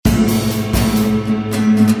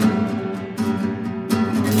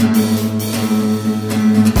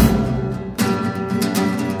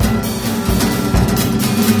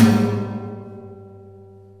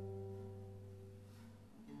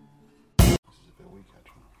weak,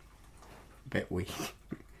 actually. Bit weak.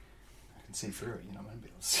 I can see through it, you know, maybe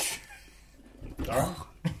it'll see. Dark.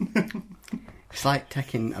 It's like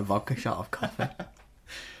taking a vodka shot of coffee.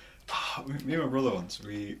 Me and my brother once,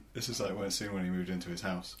 this is like when he moved into his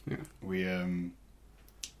house. Yeah.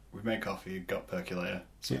 We made coffee, got percolator,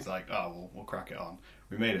 so it's like, we'll crack it on.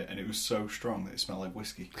 We made it, and it was so strong that it smelled like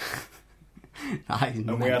whiskey.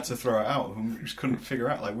 And we had to throw it out, and we just couldn't figure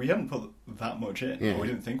out, like, we hadn't put that much in, or we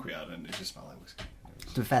didn't think we had, and it just smelled like whiskey.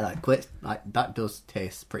 To be fair, that does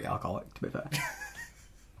taste pretty alcoholic, to be fair.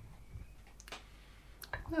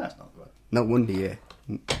 Yeah, it's not bad. No wonder you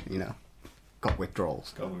know, got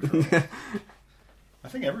withdrawals. I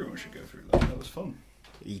think everyone should go through that. That was fun.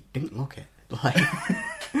 You didn't look it. Like,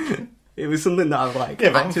 it was something that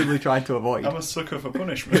I've actively tried to avoid. I'm a sucker for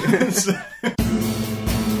punishment.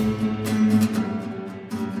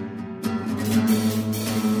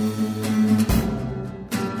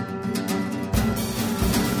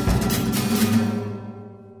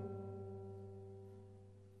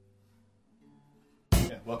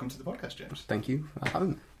 Welcome to the podcast, James. Thank you for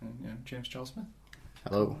having me. James Charles Smith.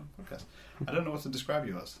 Hello. Podcast. I don't know what to describe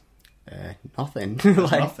you as. Nothing.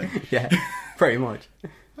 Nothing. Yeah, pretty much.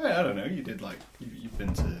 I don't know. You did you've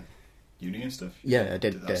been to uni and stuff. Yeah, I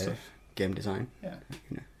did stuff. Game design. Yeah.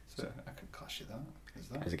 You know, so I could class you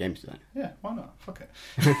that. As a game designer. Yeah, why not? Fuck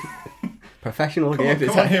it. Professional game designer.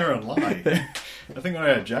 design. Come on here and lie. I think when I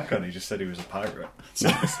had Jack on, he just said he was a pirate. So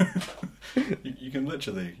you can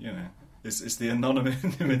literally, you know, it's the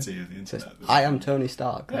anonymity of the internet. I am Tony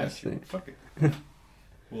Stark. Yeah, fuck it.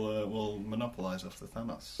 We'll monopolise off the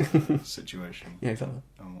Thanos situation. Yeah, exactly.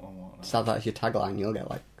 And whatnot. So that's your tagline. You'll get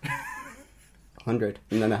 100,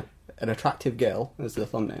 and then an attractive girl as the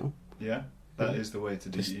thumbnail. Yeah, that is the way to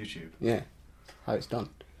do YouTube. Yeah, how it's done.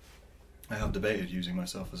 I have debated using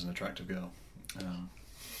myself as an attractive girl.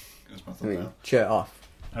 As my thumbnail. Shirt off.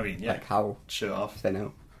 Yeah. How? Shirt off. They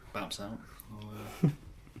know. Baps out.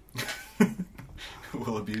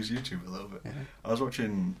 We'll abuse YouTube a little bit. Yeah. I was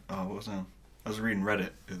watching. What was that? I was reading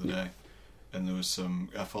Reddit the other day, and there was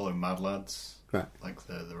I follow Mad Lads, right? Like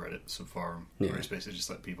the Reddit subforum, where it's basically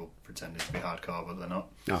just like people pretending to be hardcore but they're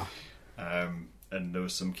not. Oh. And there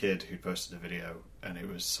was some kid who posted a video, and it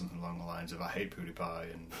was something along the lines of "I hate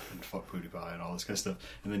PewDiePie" and "fuck PewDiePie" and all this kind of stuff.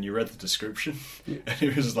 And then you read the description, and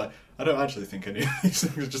it was just like, I don't actually think any of these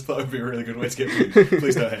things. I just thought it would be a really good way to get views.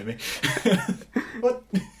 Please don't hate me. What?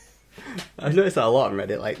 I've noticed that a lot on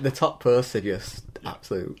Reddit. The top posts are just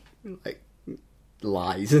absolute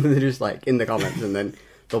lies, and they're just in the comments, and then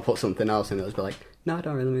they'll put something else, and it'll be like, no, I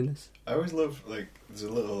don't really mean this. I always love there's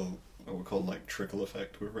a little what we call trickle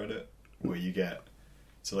effect with Reddit, where you get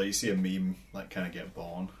you see a meme kind of get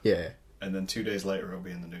born, yeah, and then 2 days later it'll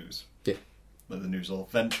be in the news. Yeah, the news will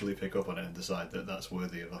eventually pick up on it and decide that that's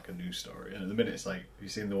worthy of a news story. And at the minute it's have you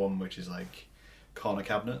seen the one which is corner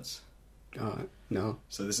cabinets? No.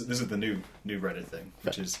 So this is the new Reddit thing,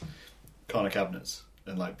 which is corner cabinets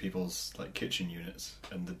and people's kitchen units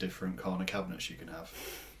and the different corner cabinets you can have.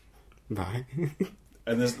 Right.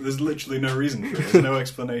 And there's literally no reason for it. There's no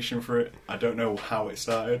explanation for it. I don't know how it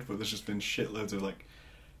started, but there's just been shitloads of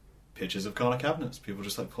pictures of corner cabinets. People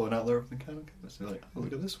just pulling out their open corner cabinets. They're like, oh,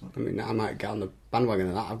 look at this one. I mean, I might get on the bandwagon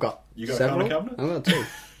of that. I've got You got several. a corner cabinet? I've got 2.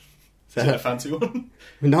 Is it a fancy one?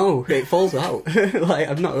 No, it falls out.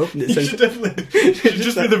 I've not opened it You since. should definitely. You should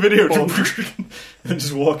just do the video and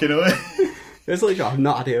just walking away. It's literally, I've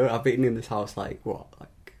not had it. I've been in this house 3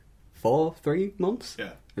 months?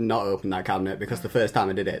 Yeah. And not opened that cabinet because the first time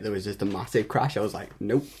I did it, there was just a massive crash. I was like,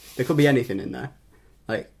 nope, there could be anything in there.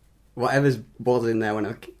 Whatever's was in there when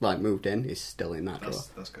I moved in is still in that drawer.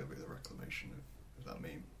 That's going to be the reclamation of that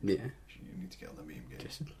meme. Yeah. You need to get on the meme game.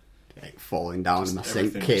 Just falling down in my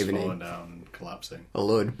sink, caving in. Falling down and collapsing. A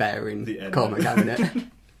load bearing corner cabinet.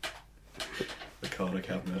 The corner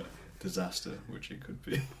cabinet disaster, which it could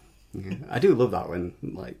be. Yeah. I do love that when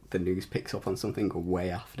the news picks up on something way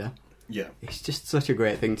after. Yeah. It's just such a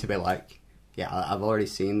great thing to be I've already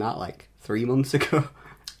seen that 3 months ago.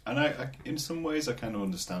 And I in some ways I kind of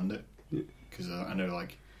understand it, because I know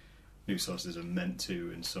news sources are meant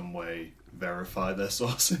to in some way verify their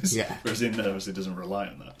sources. Yeah. Whereas the internet obviously doesn't rely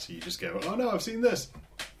on that, so you just go, oh no, I've seen this,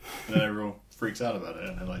 and then everyone freaks out about it,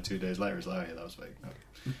 and then 2 days later it's oh yeah, that was fake.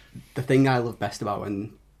 No. The thing I love best about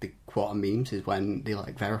when they quote on memes is when they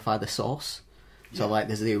verify the source. So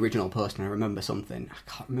there's the original post, and I remember something.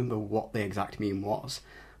 I can't remember what the exact meme was,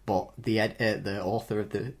 but the author of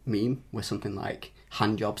the meme was something like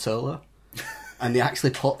Handjob Solo, and they actually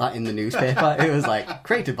put that in the newspaper. It was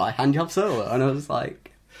created by Handjob Solo, and I was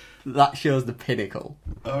like, that shows the pinnacle.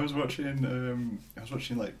 I was watching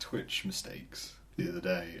Twitch mistakes, the other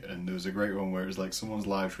day, and there was a great one where it was like someone's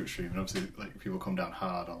live Twitch stream, and obviously like people come down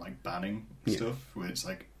hard on like banning stuff where it's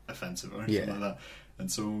like offensive or anything like that.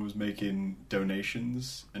 And someone was making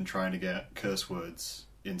donations and trying to get curse words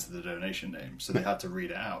into the donation name, so they had to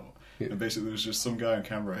read it out. And basically there was just some guy on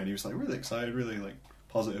camera, and he was like really excited, really like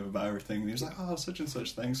positive about everything, and he was like, "Oh, such and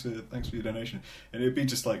such, thanks for your donation." And it'd be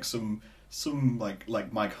just like some like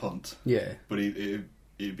Mike Hunt, but it'd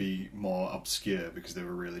be more obscure because they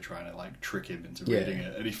were really trying to like trick him into reading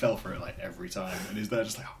it, and he fell for it like every time, and he's there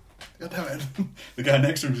just like, "Oh, God damn it." The guy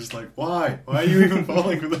next to him is just like, why are you even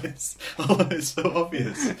falling for this? Oh, it's so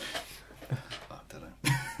obvious. I don't know.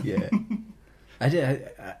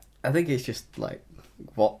 I think it's just like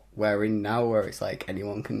what we're in now, where it's like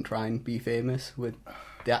anyone can try and be famous with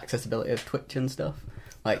the accessibility of Twitch and stuff.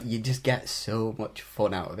 Like, you just get so much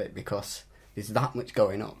fun out of it because there's that much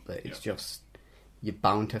going on that it's just, you're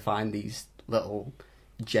bound to find these little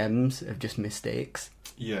gems of just mistakes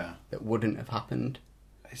that wouldn't have happened.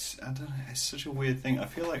 I don't know, it's such a weird thing. I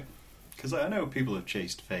feel like, because I know people have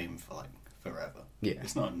chased fame for like forever.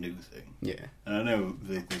 It's not a new thing. And I know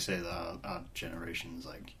they say that our generation's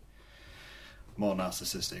like more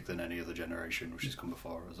narcissistic than any other generation which has come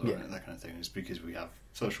before us, or that kind of thing. It's because we have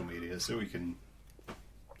social media, so we can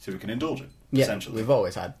indulge it. Essentially, we've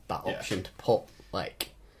always had that option to put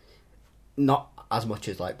like, not as much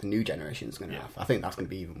as like the new generation's going to have. I think that's going to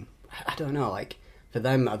be even. I don't know. Like, for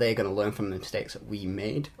them, are they going to learn from the mistakes that we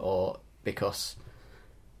made, or because?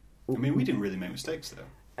 I mean, we didn't really make mistakes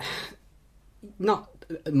though. Not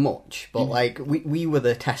much, but like we were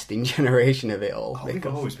the testing generation of it all. We've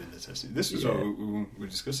always been the testing. This is what we were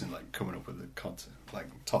discussing, like coming up with the content, like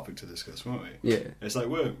topic to discuss, weren't we? It's like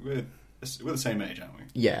we're the same age, aren't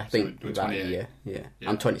we? I think we're about a year.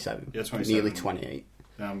 I'm 27. 27. Nearly 28.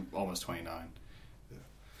 I'm almost 29.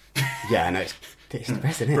 I know, it's depressing,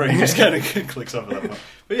 isn't it? Brain just kind of clicks off at that point.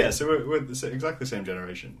 But so we're exactly the same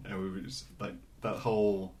generation, and we were just, like, that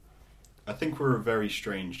whole. I think we're a very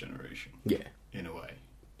strange generation. In a way.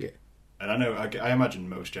 And I know, I imagine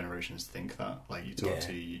most generations think that. Like, you talk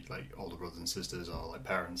to like older brothers and sisters or like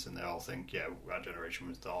parents, and they all think, our generation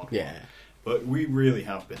was the odd one. But we really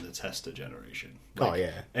have been the tester generation.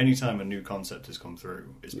 Like, anytime a new concept has come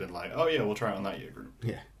through, it's been like, we'll try it on that year group.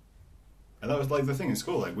 And that was like the thing in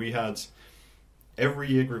school. Like, we had every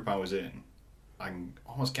year group I was in, I can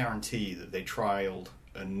almost guarantee that they trialed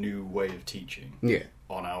a new way of teaching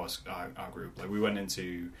on our group. Like, we went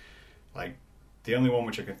into, like, the only one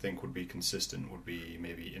which I can think would be consistent would be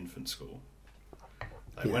maybe infant school.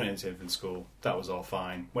 Like, went into infant school, that was all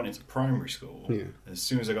fine. Went into primary school. As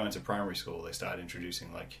soon as I got into primary school, they started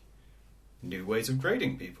introducing, like, new ways of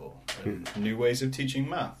grading people and new ways of teaching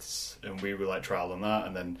maths. And we were, like, trialed on that,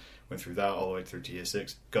 and then went through that all the way through to year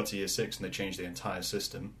 6. Got to year 6, and they changed the entire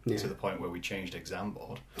system to the point where we changed exam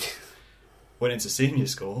board. Went into senior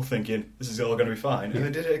school thinking, this is all going to be fine, and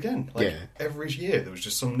they did it again. Like, every year there was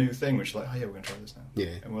just some new thing which, like, we're going to try this now.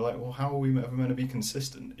 And we're like, well, how are we ever meant to be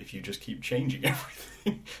consistent if you just keep changing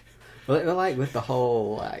everything? Well, like, with the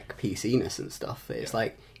whole, like, PC-ness and stuff, it's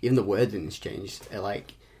like, even the wording's changed,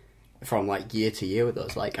 like, from, like, year to year with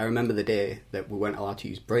us. Like, I remember the day that we weren't allowed to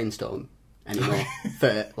use Brainstorm anymore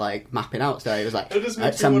for, like, mapping out stuff. It was like, it just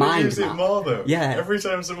makes it's a mind use map. It more, though. Every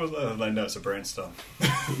time someone's like, no, it's a brainstorm.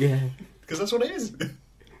 Because that's what it is.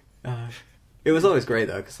 It was always great,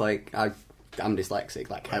 though, because, like, I'm dyslexic,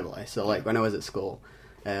 like, heavily. So, like, when I was at school,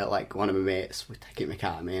 like, one of my mates was taking the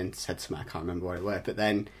car at me and said something, I can't remember what it was, but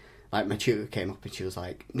then, like, my tutor came up and she was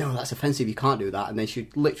like, no, that's offensive, you can't do that. And then she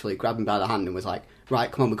literally grabbed me by the hand and was like, right,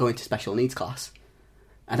 come on, we're going to special needs class.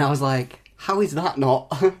 And I was like, how is that not?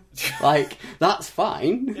 Like, that's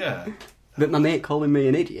fine. But my mate calling me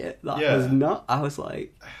an idiot, that was not. I was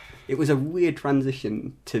like, it was a weird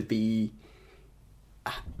transition to be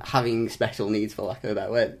having special needs, for lack of a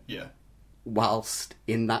better word, whilst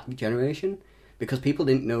in that generation, because people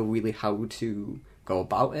didn't know really how to go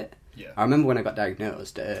about it. I remember when I got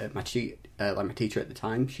diagnosed, my teacher at the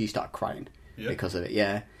time, she started crying because of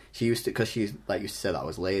it. She used to, because she used to say that I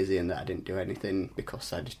was lazy and that I didn't do anything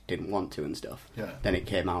because I just didn't want to and stuff. Then it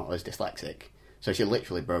came out as dyslexic, so she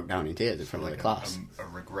literally broke down in tears in front of the class. A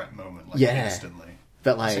regret moment, like, instantly.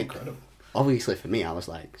 But, like, that's incredible. Obviously for me, I was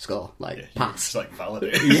like, score, like, pass. Just, like,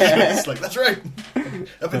 validate. It's like, that's right.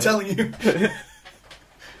 I've been telling you.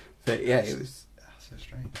 But it was so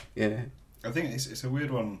strange. I think it's a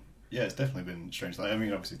weird one. It's definitely been strange. Like, I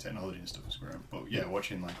mean, obviously technology and stuff has grown, but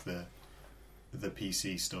watching, like, the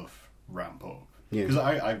PC stuff ramp up. Because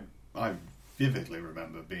I vividly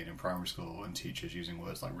remember being in primary school and teachers using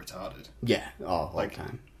words like retarded. All the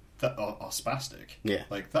time. that are spastic. Yeah.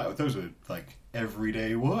 Like that. Those were like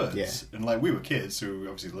everyday words. Yeah. And like we were kids, so we were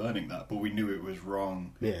obviously learning that, but we knew it was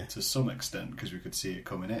wrong. Yeah. To some extent because we could see it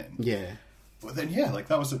coming in. Yeah. But then like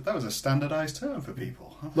that was a standardized term for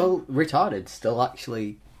people. Well, retarded's still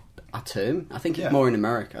actually a term. I think it's Yeah. more in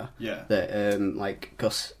America. Yeah. That like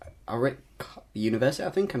because I read university,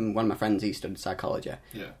 I think, and one of my friends, he studied psychology.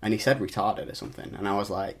 Yeah. And he said retarded or something, and I was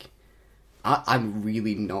like, I'm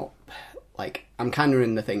really not. Like, I'm kind of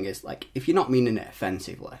in the thing is, like, if you're not meaning it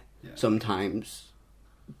offensively, sometimes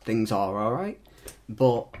things are alright.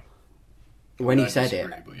 But when he said it...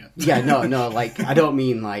 no, like, I don't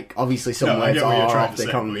mean, like, obviously some words are off the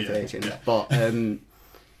conversation. But,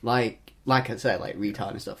 like I said, like,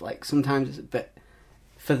 retard and stuff, like, sometimes it's a bit...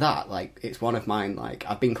 For that, like, it's one of mine, like,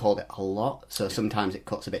 I've been called it a lot, so sometimes it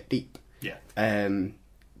cuts a bit deep. Yeah.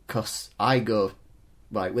 Because I go...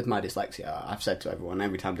 Like, with my dyslexia, I've said to everyone,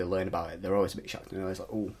 every time they learn about it, they're always a bit shocked. And they're always like,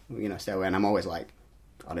 oh, stay away. And I'm always like,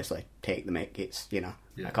 honestly, take the mick. It's,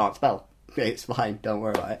 I can't spell. It's fine. Don't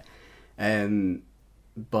worry about it.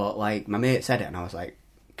 But, like, my mate said it, and I was like,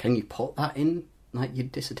 can you put that in, like, your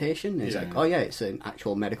dissertation? And he's like, oh, yeah, it's an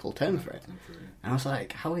actual medical term for it. And I was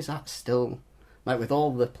like, how is that still... Like, with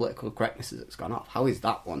all the political correctnesses that's gone off, how is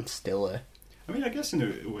that one still a... I mean, I guess in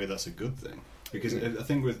a way that's a good thing. Because I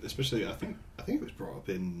think I think it was brought up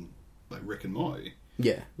in like Rick and Morty,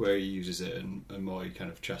 where he uses it and Morty kind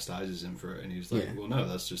of chastises him for it, and he's like, "Well, no,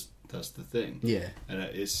 that's the thing." Yeah, and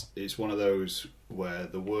it's one of those where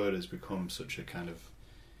the word has become such a kind of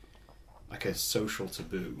like a social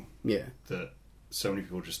taboo, that so many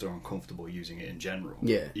people just are uncomfortable using it in general,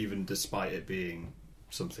 even despite it being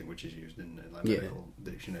something which is used in like medical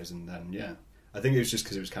dictionaries, and then I think it was just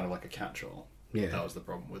because it was kind of like a catch-all. Yeah, that was the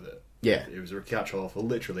problem with it. Yeah, it was a catch-all for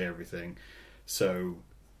literally everything, so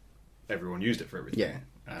everyone used it for everything. Yeah,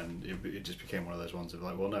 and it just became one of those ones of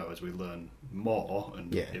like, well, no, as we learn more,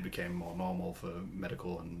 and it became more normal for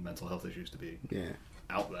medical and mental health issues to be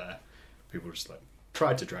out there, people just like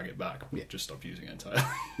tried to drag it back, but just stopped using it entirely.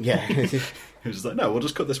 Yeah, it was just like, no, we'll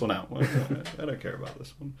just cut this one out. I don't care about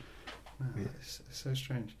this one. No, it's so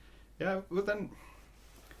strange. Yeah, well then,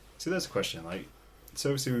 see, there's a question. Like,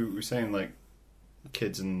 so obviously we were saying like.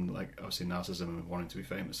 Kids and like obviously narcissism and wanting to be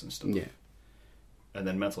famous and stuff. Yeah. And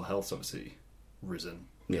then mental health's obviously risen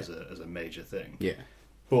as a major thing. Yeah.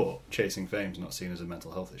 But chasing fame's not seen as a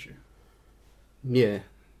mental health issue. Yeah.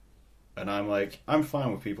 And I'm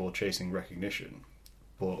fine with people chasing recognition,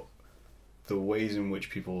 but the ways in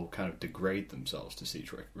which people kind of degrade themselves to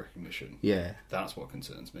seek recognition. Yeah. That's what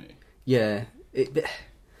concerns me. Yeah.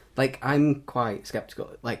 Like I'm quite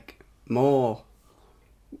skeptical. Like more.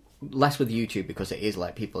 Less with YouTube because it is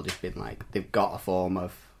like people just been like they've got a form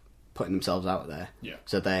of putting themselves out there. Yeah.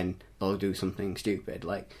 So then they'll do something stupid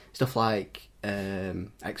like stuff like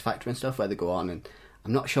X Factor and stuff where they go on and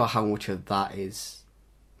I'm not sure how much of that is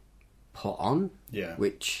put on. Yeah.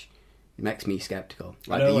 Which makes me skeptical.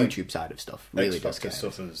 Like the YouTube side of stuff really does scare. X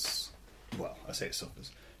Factor suffers. Well, I say it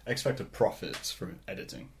suffers. X Factor profits from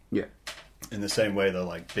editing. Yeah. In the same way that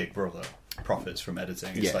like Big Brother profits from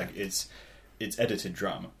editing. It's like it's edited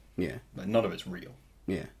drama. Yeah, like none of it's real.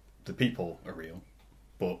 Yeah, the people are real,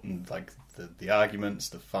 but like the arguments,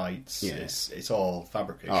 the fights, it's all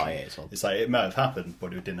fabrication. Oh yeah, it's like it might have happened,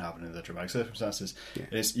 but it didn't happen in the dramatic circumstances.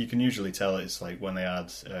 Yeah. You can usually tell it's like when they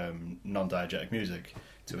add non-diegetic music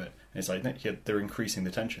to it. It's like they're increasing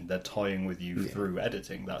the tension. They're toying with you through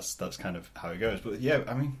editing. That's kind of how it goes. But yeah,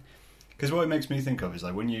 I mean, because what it makes me think of is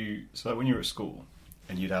like when you were at school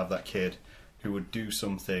and you'd have that kid who would do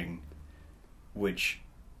something which.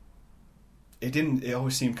 It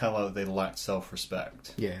always seemed kind of like they lacked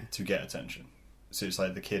self-respect to get attention. So it's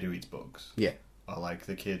like the kid who eats bugs. Yeah. Or like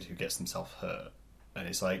the kid who gets themselves hurt. And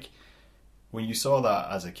it's like, when you saw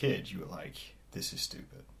that as a kid, you were like, this is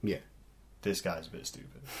stupid. Yeah. This guy's a bit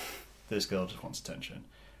stupid. This girl just wants attention.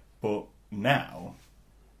 But now,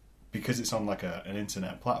 because it's on like an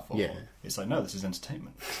internet platform, it's like, no, this is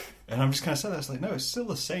entertainment. And I'm just kind of saying that, it's like, no, it's still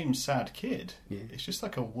the same sad kid. Yeah. It's just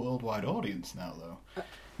like a worldwide audience now, though.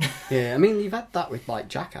 Yeah, I mean, you've had that with, like,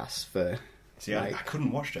 Jackass for... See, I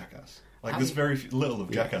couldn't watch Jackass. Like, there's very little of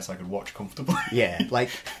Jackass I could watch comfortably. Yeah, like,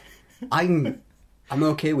 I'm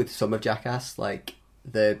okay with some of Jackass, like,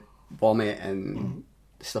 the vomit and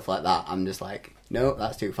stuff like that. I'm just like, no,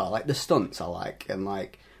 that's too far. Like, the stunts I like, and,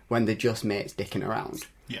 like, when they're just mates dicking around.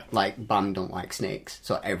 Yeah. Like, Bam don't like snakes,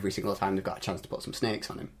 so every single time they've got a chance to put some snakes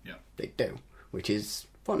on him, they do, which is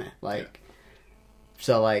funny. Like,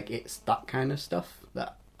 so, like, it's that kind of stuff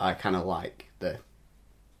that... I kind of like the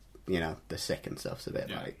sick and stuff's a bit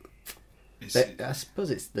like... I suppose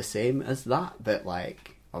it's the same as that, but,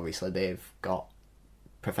 like, obviously they've got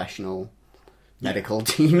professional Yeah. medical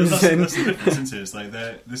teams. That's the difference, isn't it? It's like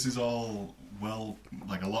this is all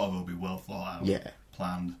like a lot of it will be well thought out, Yeah.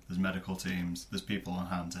 planned. There's medical teams, there's people on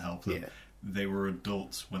hand to help them. Yeah. They were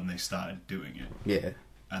adults when they started doing it. Yeah.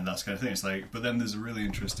 And that's kind of thing. It's like, but then there's a really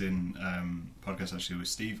interesting podcast actually with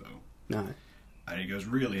Steve-O. No. And he goes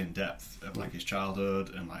really in depth of like his childhood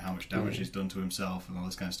and like how much damage Yeah. he's done to himself and all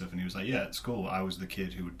this kind of stuff. And he was like, "Yeah, it's cool. I was the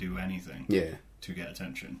kid who would do anything Yeah. to get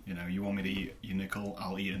attention. You know, you want me to eat your nickel,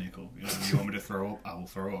 I'll eat a nickel. You know, you want me to throw up, I will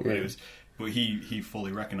throw up." Yeah. But he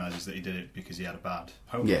fully recognises that he did it because he had a bad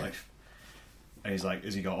home Yeah. life. And he's like,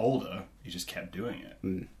 as he got older, he just kept doing it.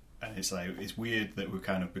 Mm. And it's like, it's weird that we've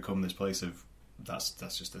kind of become this place of that's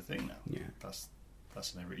just a thing now. Yeah. That's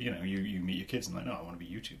you know, you meet your kids and like, no, I want to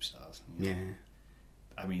be YouTube stars. And, Yeah.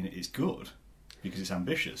 I mean, it's good because it's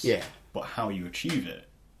ambitious. Yeah. But how you achieve it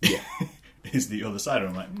Yeah. is the other side. And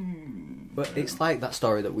I'm like, But it's like that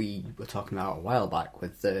story that we were talking about a while back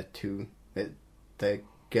with the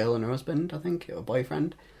girl and her husband, I think, or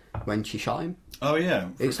boyfriend, when she shot him. oh yeah,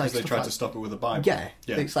 It's like because they stuff tried like- to stop it with a Bible. Yeah.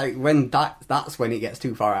 It's like when that's when it gets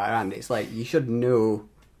too far out of hand. It's like you should know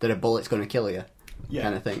that a bullet's going to kill you, Yeah.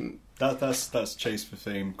 kind of thing. That's chase for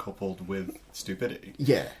fame coupled with stupidity,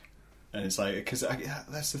 Yeah. and it's like because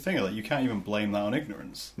that's the thing. Like you can't even blame that on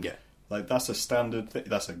ignorance. Yeah. Like that's a standard.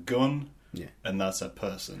 That's a gun. Yeah. And that's a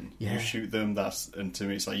person. Yeah. You shoot them. And to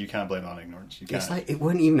me, it's like you can't blame that on ignorance. You can't. It's like it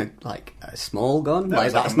wasn't even a small gun. No, like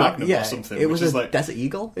it's like that's a not. Magnum or Yeah. something, It which was is a like- Desert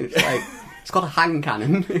Eagle. It's like it's got a hand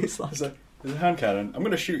cannon. It's like there's a hand cannon. I'm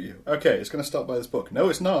going to shoot you. Okay, it's going to stop by this book. No,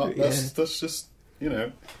 it's not. That's just you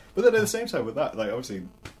know. But then at the same time with that, like obviously,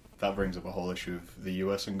 that brings up a whole issue of the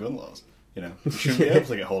US and gun laws. You know, you shouldn't be able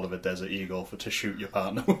to get hold of a Desert Eagle to shoot your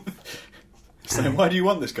partner with. It's like, why do you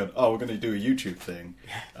want this gun? Oh, we're going to do a YouTube thing.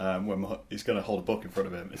 When he's going to hold a book in front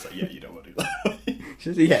of him. It's like, yeah, you don't want to do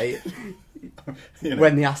that. yeah. You know?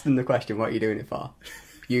 When they asked them the question, "What are you doing it for?"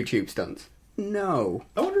 YouTube stunts. No.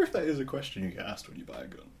 I wonder if that is a question you get asked when you buy a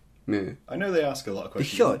gun. Yeah. I know they ask a lot of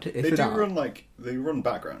questions. should, if they they do don't. they run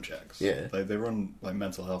background checks. Yeah. Like they run like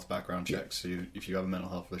mental health background checks. So if you have a mental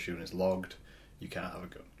health issue and it's logged, you can't have a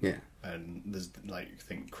gun. Yeah. And there's like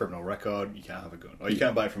think criminal record, you can't have a gun, or you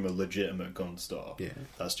can't buy it from a legitimate gun store. Yeah.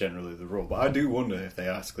 That's generally the rule. But I do wonder if they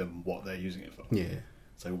ask them what they're using it for. Yeah.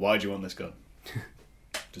 It's like, why do you want this gun?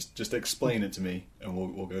 just explain it to me, and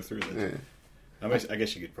we'll go through this. Yeah. I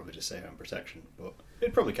guess you could probably just say home protection, but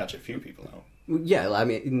it'd probably catch a few people out. Yeah, I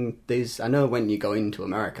mean, I know when you go into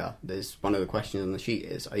America, there's one of the questions on the sheet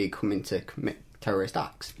is, are you coming to commit terrorist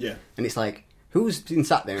acts? Yeah. And it's like, who's been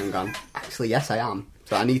sat there and gone, actually, yes, I am,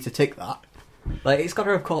 so I need to tick that. Like, it's got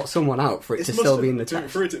to have caught someone out for it to still be in the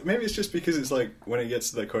test. Maybe it's just because it's like, when it gets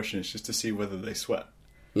to that question, it's just to see whether they sweat.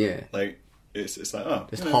 Yeah. Like, it's like, oh.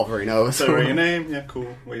 Just hovering over So, someone. your name? Yeah,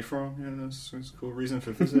 cool. Where you from? Yeah, that's a cool reason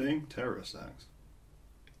for visiting. Terrorist acts.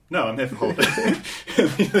 No, I'm here for holiday.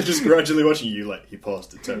 They're just gradually watching you, like, he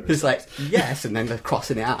paused at terrorist It's like, acts. yes, and then they're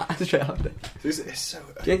crossing it out straight after. It's so...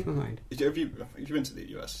 Change my mind. Have you been to the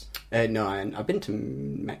US? No, I've been to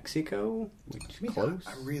Mexico, which is close.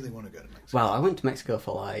 I really want to go to Mexico. Well, I went to Mexico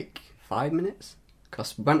for like 5 minutes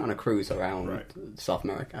because we went on a cruise around Right. South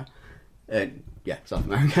America. South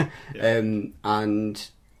America. Yeah. And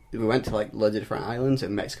we went to like loads of different islands,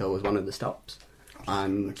 and Mexico was one of the stops. I'd love to go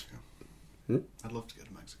to And Mexico. Hmm? I'd love to go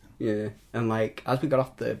to Mexico. yeah, and like as we got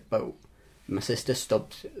off the boat, my sister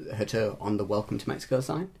stubbed her toe on the "Welcome to Mexico"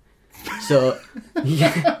 sign. So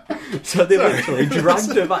yeah, so they literally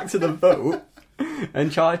dragged her back to the boat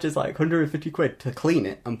and charged us like 150 quid to clean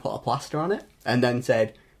it and put a plaster on it, and then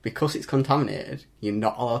said, because it's contaminated, you're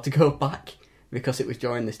not allowed to go back, because it was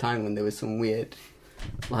during this time when there was some weird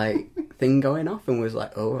like thing going off, and was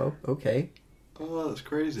like, oh okay. Oh, that's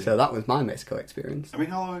crazy. So that was my Mexico experience. I mean,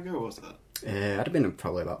 how long ago was that? I'd have been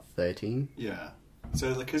probably about 13. Yeah. So,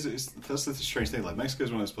 like, because that's the strange thing. Like, Mexico's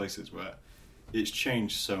one of those places where it's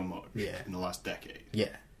changed so much in the last decade.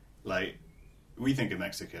 Yeah. Like, we think of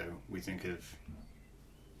Mexico, we think of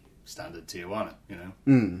standard Tijuana, you know?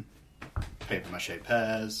 Mm. Paper mache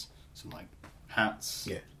pears, some, like, hats,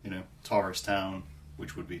 Yeah. you know, tourist town,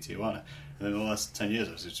 which would be Tijuana. And then the last 10 years,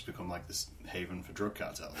 it's just become, like, this haven for drug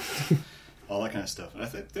cartels. All that kind of stuff. And I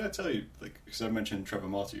think, did I tell you, like, because I mentioned Trevor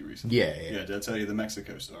Morty recently? Yeah. Did I tell you the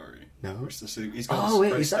Mexico story? No. He's got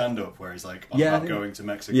this great stand-up where he's like, I'm not going to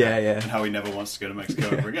Mexico. Yeah. And how he never wants to go to Mexico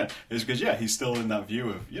ever again. It's because, he's still in that view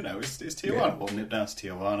of, you know, it's Tijuana. Yeah. We'll nip down to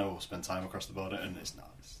Tijuana, we'll spend time across the border, and it's not.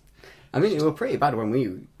 I mean, it was pretty bad when we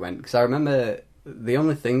went, because I remember the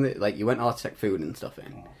only thing that, like, you went allowed to take food and stuff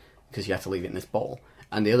in, because you had to leave it in this bowl.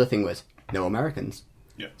 And the other thing was, no Americans.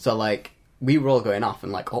 Yeah. So, like, we were all going off,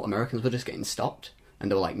 and, like, all Americans were just getting stopped. And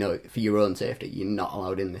they were like, no, for your own safety, you're not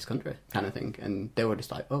allowed in this country, kind of thing. And they were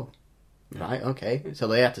just like, oh, right, okay. So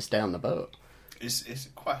they had to stay on the boat. It's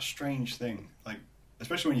quite a strange thing, like,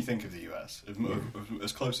 especially when you think of the US.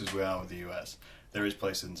 As close as we are with the US, there is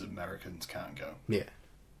places Americans can't go. Yeah.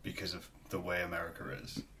 Because of the way America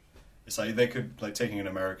is. It's like they could, like, taking an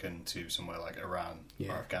American to somewhere like Iran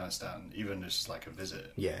or Afghanistan, even just like a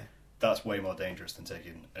visit. Yeah. That's way more dangerous than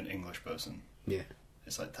taking an English person. Yeah.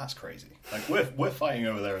 It's like, that's crazy. Like, we're fighting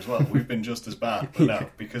over there as well. We've been just as bad, but now,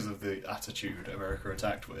 because of the attitude America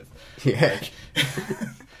attacked with, like,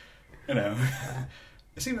 you know,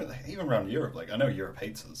 it's even around Europe. Like, I know Europe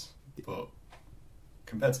hates us, but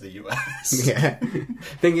compared to the US,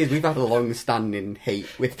 Thing is, we've had a long-standing hate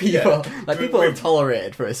with people. Like, people have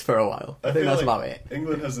tolerated for us for a while. I think that's about it.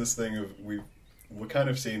 England has this thing of we're kind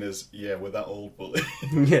of seen as we're that old bully.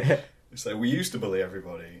 It's like we used to bully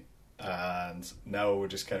everybody. And now we're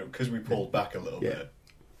just kind of, because we pulled back a little bit,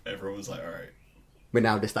 everyone was like, all right. We're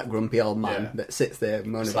now just that grumpy old man that sits there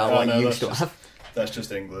moaning about what he used to have. That's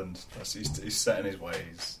just England. He's set in his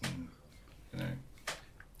ways. And, you know,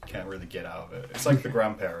 can't really get out of it. It's like the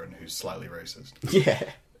grandparent who's slightly racist. Yeah.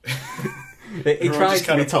 He tries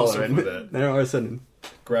to be tolerant, but then all of a sudden...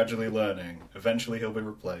 Gradually learning. Eventually he'll be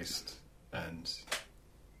replaced. And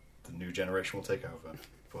the new generation will take over.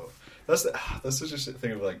 But that's such a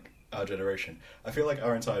thing of, like, our generation. I feel like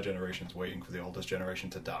our entire generation is waiting for the oldest generation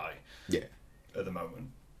to die. Yeah. At the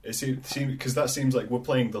moment, it seems because that seems like we're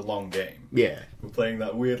playing the long game. Yeah. We're playing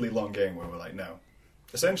that weirdly long game where we're like, no,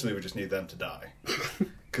 essentially we just need them to die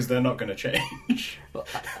because they're not going to change. Well,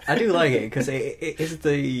 I do like it because it is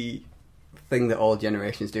the thing that all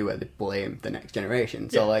generations do where they blame the next generation.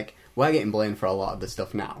 So like we're getting blamed for a lot of the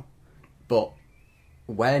stuff now, but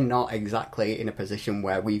we're not exactly in a position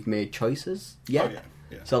where we've made choices yet. Oh, yeah.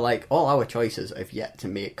 So, like, all our choices have yet to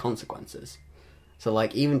make consequences. So,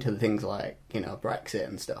 like, even to the things like, you know, Brexit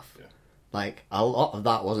and stuff, like, a lot of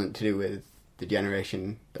that wasn't to do with the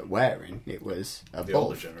generation that we're in. It was above. The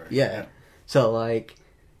older generation. Yeah. So, like,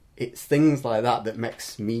 it's things like that that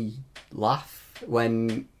makes me laugh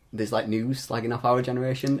when there's, like, news slagging off our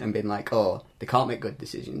generation and being like, oh, they can't make good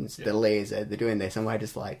decisions, they're lazy, they're doing this, and we're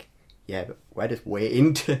just like, yeah, but we're just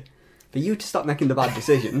waiting for you to stop making the bad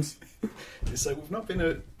decisions. It's like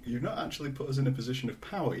you've not actually put us in a position of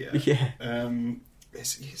power yet. Yeah.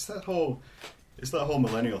 It's that whole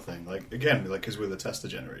millennial thing. Like, again, like, because we're the tester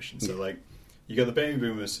generation. So like, you got the baby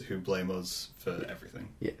boomers who blame us for everything.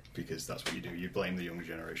 Yeah. Because that's what you do. You blame the younger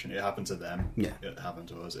generation. It happened to them. Yeah. It happened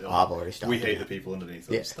to us. I've already started. We hate the people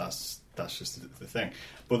underneath us. That's just the thing.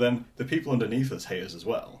 But then the people underneath us hate us as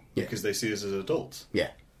well because they see us as adults. Yeah.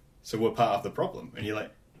 So we're part of the problem, and you're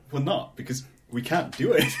like, we're not, because we can't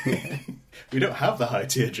do it. We don't have the high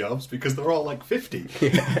tier jobs because they're all like 50.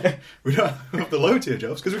 Yeah. We don't have the low tier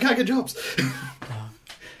jobs because we can't get jobs.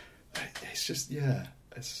 It's just,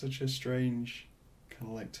 it's such a strange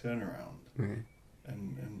kind of like turnaround. Mm.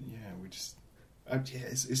 And we just,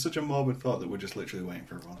 it's such a morbid thought that we're just literally waiting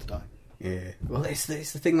for everyone to die. Yeah. Well, it's the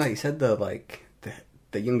thing, like you said, though, like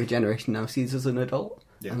the younger generation now sees us as an adult.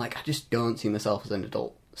 Yeah. And like, I just don't see myself as an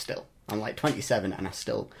adult still. I'm like 27 and I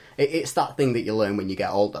still... It's that thing that you learn when you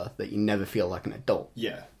get older, that you never feel like an adult.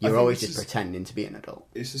 Yeah. You're always just pretending to be an adult.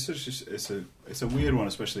 It's a weird one,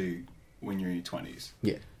 especially when you're in your 20s.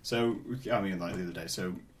 Yeah. So, I mean, like the other day,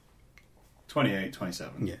 so 28,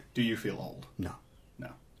 27. Yeah. Do you feel old? No. No.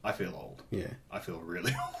 I feel old. Yeah. I feel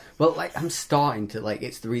really old. Well, like, I'm starting to, like,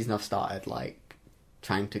 it's the reason I've started, like,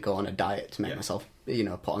 trying to go on a diet to make myself, you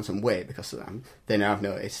know, put on some weight, because then I've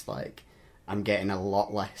noticed, like, I'm getting a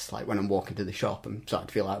lot less, like, when I'm walking to the shop, I'm starting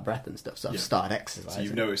to feel out of breath and stuff, so I've started exercising. So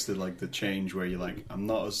you've noticed the change where you're like, I'm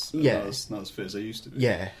not as fit as I used to be.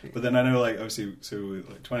 Yeah. But then I know, like, obviously, so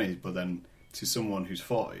like 20s, but then to someone who's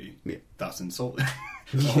 40, that's insulting.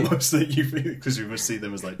 Almost that you feel, because you must see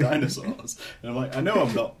them as like dinosaurs. And I'm like, I know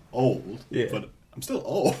I'm not old, but I'm still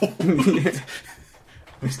old.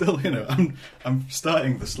 I'm still, you know, I'm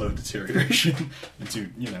starting the slow deterioration into,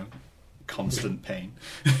 you know, constant pain.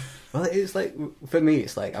 Well, it's like, for me,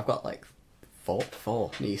 it's like, I've got like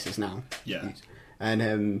four nieces now. Yeah.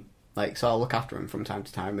 And, like, so I'll look after them from time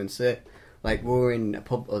to time and say, like, we were in a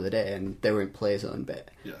pub the other day and they were in play zone bit.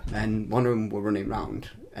 Yeah. And one of them were running round.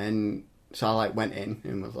 And so I, like, went in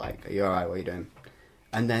and was like, are you alright, what are you doing?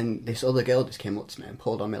 And then this other girl just came up to me and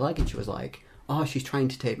pulled on my leg and she was like, oh, she's trying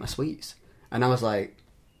to take my sweets. And I was like,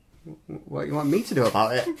 what do you want me to do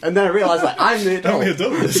about it? And then I realised, like, I'm the adult. I'm the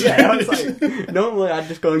adult. Yeah, I was like, normally I'd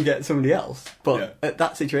just go and get somebody else. But at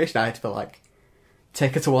that situation, I had to be like,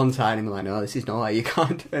 take her to one side and be like, no, this is not why you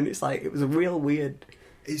can't. And it's like, it was a real weird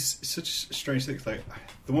It's such a strange thing. Like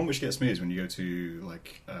the one which gets me is when you go to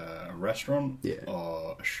like a restaurant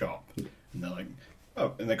or a shop, and they're like,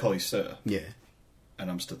 "Oh," and they call you sir. Yeah. And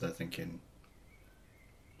I'm stood there thinking,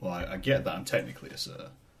 well, I get that I'm technically a sir,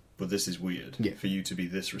 but this is weird for you to be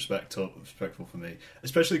this respectful for me,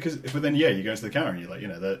 especially because. But then, you go to the camera and you're like,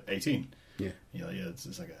 they're 18. Yeah. You're like,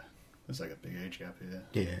 it's like a big age gap here.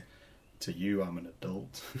 Yeah. To you, I'm an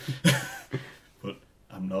adult, but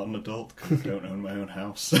I'm not an adult because I don't own my own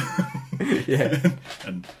house. Yeah.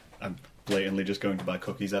 And I'm blatantly just going to buy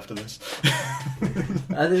cookies after this.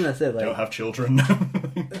 I think that's it. Like, don't have children.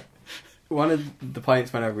 One of the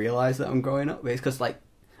points when I realised that I'm growing up is because, like,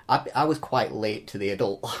 I was quite late to the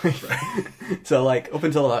adult life. Right. So, like, up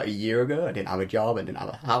until about a year ago, I didn't have a job, I didn't have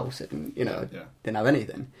a house, and didn't have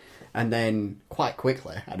anything. And then, quite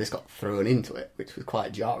quickly, I just got thrown into it, which was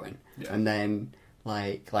quite jarring. Yeah. And then,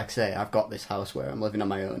 like I say, I've got this house where I'm living on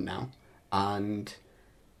my own now, and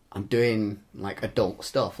I'm doing, like, adult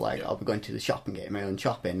stuff. Like, I'll be going to the shop and getting my own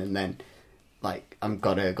shopping, and then, like, I'm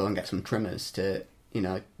gotta go and get some trimmers to,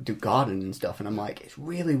 do gardening and stuff. And I'm like, it's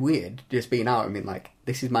really weird just being out. I mean, like,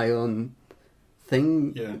 this is my own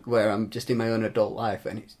thing where I'm just in my own adult life,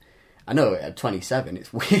 and I know at 27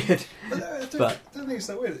 it's weird. But I don't think it's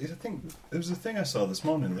that weird. There was a thing I saw this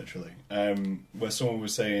morning, literally, where someone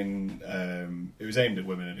was saying it was aimed at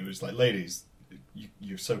women, and it was like, ladies,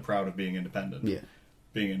 you're so proud of being independent. Yeah.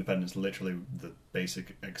 Being independent is literally the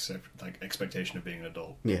basic expectation of being an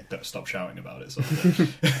adult. Yeah. Don't stop shouting about it. Sort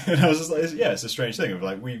of and I was just like, it's a strange thing. Of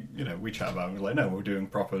like we chat about it. We're like, no, we're doing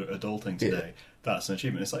proper adulting today. Yeah. That's an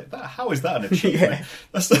achievement. It's like that. How is that an achievement?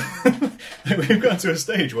 We've gotten to a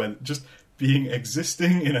stage where just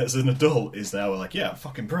existing as an adult is now like, I'm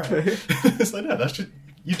fucking proud. It's like, no, that's just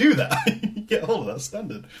you do that. You get hold of that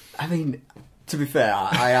standard. I mean, to be fair,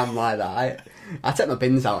 I am like that. I take my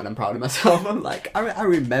bins out and I'm proud of myself. I'm like, I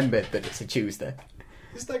remembered that it's a Tuesday.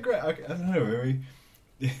 Isn't that great? I don't know.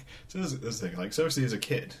 So there's this thing, like, so obviously as a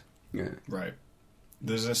kid, right?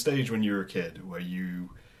 There's a stage when you're a kid where you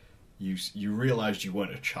realised you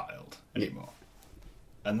weren't a child anymore.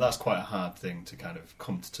 And that's quite a hard thing to kind of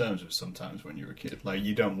come to terms with sometimes when you're a kid. Like,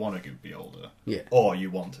 you don't want to be older. Yeah. Or you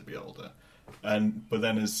want to be older. But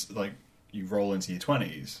then as, like, you roll into your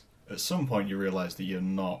 20s, at some point you realise that you're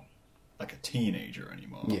not like a teenager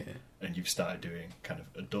anymore, and you've started doing kind of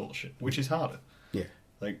adult shit, which is harder. Yeah,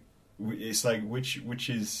 like it's like which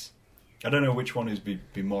is, I don't know which one is be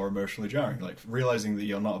more emotionally jarring, like realizing that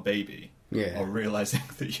you're not a baby, or realizing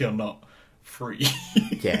that you're not free.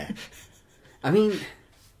 Yeah, I mean,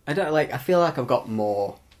 I feel like I've got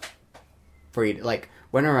more freedom. Like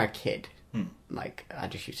when I was a kid, like I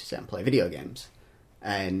just used to sit and play video games,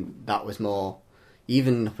 and that was more.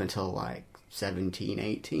 Even up until like 17,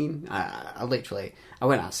 18, I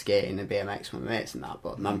went out skating and BMX with my mates and that,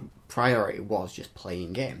 but my priority was just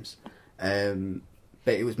playing games.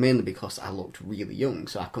 But it was mainly because I looked really young,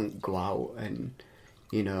 so I couldn't go out and,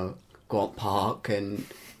 go on park and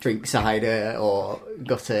drink cider or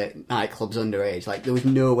go to nightclubs underage. Like, there was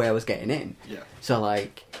no way I was getting in. Yeah. So,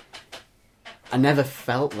 like, I never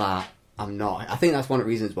felt that I'm not. I think that's one of the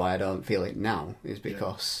reasons why I don't feel it now, is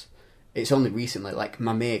because... It's only recently, like,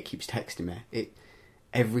 my mate keeps texting me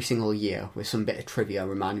every single year with some bit of trivia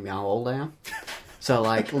reminding me how old I am. So,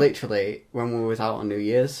 like, literally, when we was out on New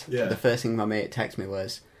Year's, the first thing my mate texted me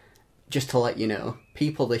was, just to let you know,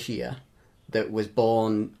 people this year that was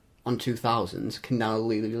born on 2000s can now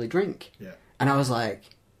legally drink. Yeah. And I was like,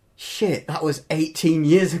 shit, that was 18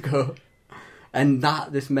 years ago. And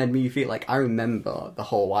that just made me feel like I remember the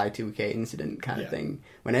whole Y2K incident kind of thing,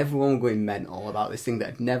 when everyone was going mental about this thing that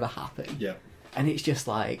had never happened. Yeah. And it's just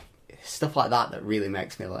like, stuff like that really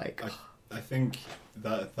makes me like... I think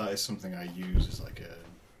that is something I use as like a,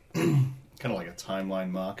 kind of like a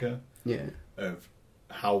timeline marker of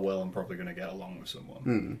how well I'm probably going to get along with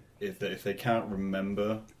someone. If they can't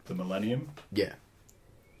remember the millennium,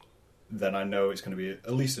 then I know it's going to be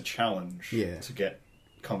at least a challenge to get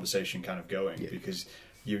conversation kind of going, because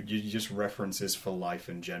you just references for life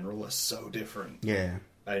in general are so different. Yeah.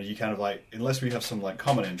 And you kind of like, unless we have some like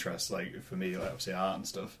common interests, like for me, like obviously art and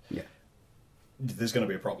stuff, there's going to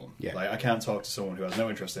be a problem. Yeah. Like I can't talk to someone who has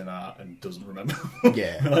no interest in art and doesn't remember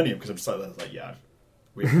millennium, because I'm just like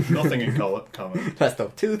we have nothing in common. That's the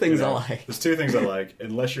two things I like. There's two things I like.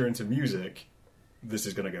 Unless you're into music, this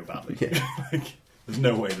is going to go badly. Yeah. Like, there's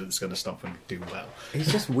no way that it's going to stop and do well.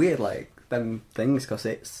 It's just weird, like, them things, because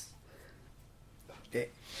it's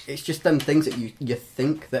just them things that you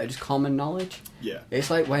think that are just common knowledge. Yeah. It's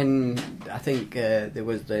like when, I think there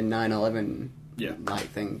was the 9/11 like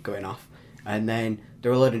thing going off, and then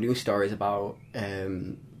there were a lot of news stories about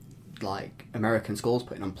like American schools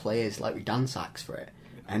putting on plays like with dance acts for it,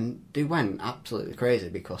 and they went absolutely crazy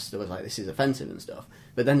because they was like, this is offensive and stuff.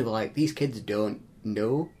 But then they were like, these kids don't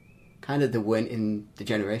know, kind of, they weren't in the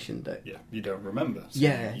generation that... Yeah, you don't remember.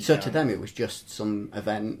 So to them it was just some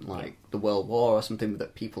event like the World War or something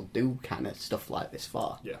that people do kind of stuff like this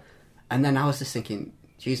for. Yeah. And then I was just thinking,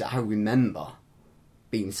 geez, I remember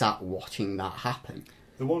being sat watching that happen.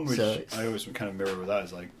 The one which I always kind of mirror with that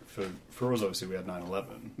is like, for us obviously we had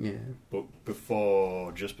 9/11. Yeah. But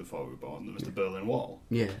just before we were born, there was the Berlin Wall.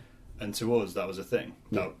 Yeah. And to us, that was a thing.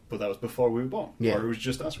 But that was before we were born. Yeah. Or it was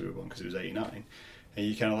just as we were born, because it was 89. And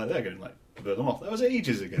you kind of like, they're going like, the Berlin Wall, that was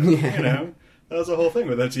ages ago. Yeah. You know? That was the whole thing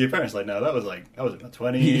with them to your parents. Like, no, that was like, I was in my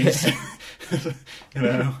 20s. Yeah. You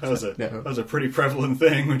know, that was a pretty prevalent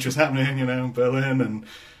thing which was happening, you know, Berlin and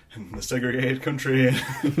the segregated country.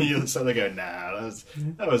 And you so they go, nah,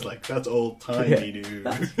 that's old timey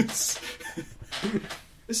news.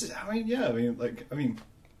 This is,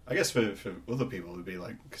 I guess for other people it would be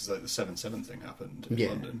like, because like the 7/7 thing happened in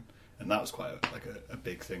London, and that was quite a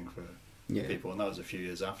big thing for people, and that was a few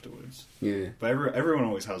years afterwards. Yeah. But everyone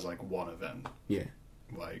always has like one event, yeah,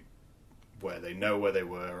 like where they know where they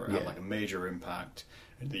were, or had like a major impact,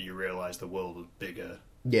 and that you realise the world was bigger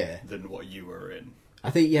than what you were in. I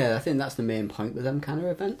think that's the main point with them kind of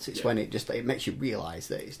events. It's when it makes you realise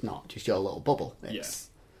that it's not just your little bubble. It's,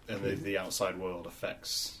 and the outside world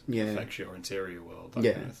affects your interior world,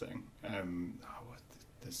 that kind of thing.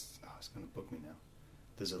 It's going to bug me now.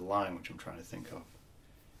 There's a line which I'm trying to think of.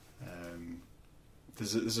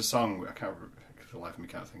 There's a song, I can't, for the life of me,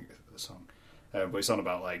 can't think of the song, but it's on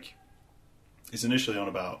about like, it's initially on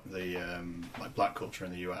about the like black culture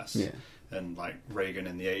in the US, and like Reagan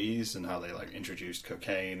in the 80s, and how they like introduced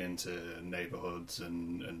cocaine into neighborhoods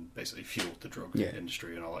and basically fueled the drug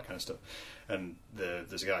industry and all that kind of stuff. And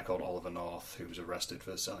there's a guy called Oliver North who was arrested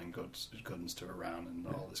for selling guns to Iran and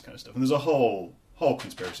all this kind of stuff. And there's a whole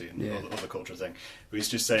conspiracy and other culture thing. But he's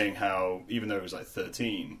just saying how even though he was like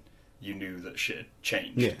 13, you knew that shit had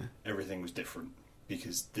changed. Yeah. Everything was different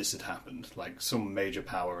because this had happened. Like some major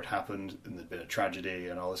power had happened and there'd been a tragedy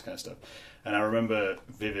and all this kind of stuff. And I remember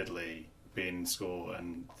vividly being in school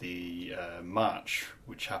and the march,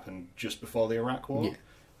 which happened just before the Iraq War,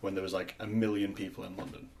 when there was like 1 million people in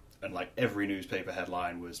London. And like every newspaper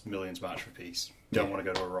headline was "Millions March for Peace." Don't want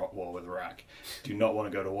to go to a war with Iraq. Do not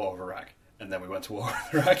want to go to war with Iraq. And then we went to war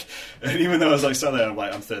with Iraq. And even though I was like sat there,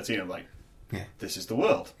 I'm 13. I'm like, this is the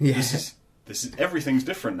world. Yeah. This is everything's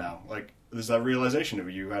different now. Like there's that realization of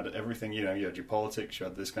you had everything. You know, you had your politics, you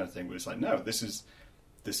had this kind of thing. But it's like, no, this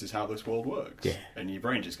is how this world works. Yeah. And your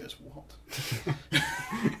brain just goes, what?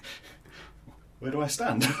 Where do I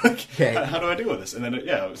stand? How do I deal with this? And then,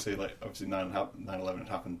 obviously 9/11 had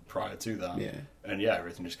happened prior to that. Yeah. And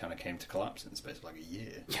everything just kind of came to collapse in the space of like a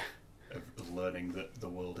year of learning that the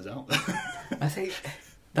world is out there. I think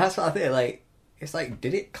that's what I think. Like, it's like,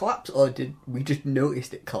 did it collapse or did we just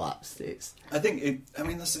notice it collapsed? I think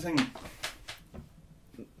that's the thing.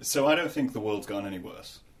 So I don't think the world's gone any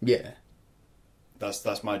worse. Yeah.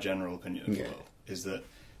 That's my general opinion of the world, is that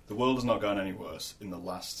the world has not gone any worse in the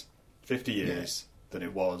last 50 years than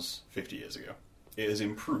it was 50 years ago. It has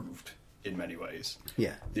improved in many ways.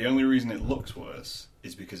 Yeah. The only reason it looks worse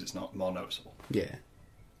is because it's not more noticeable. Yeah.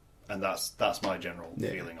 And that's my general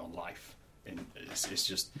feeling on life. It's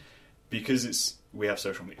just because we have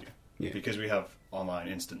social media, because we have online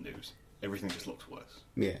instant news, everything just looks worse.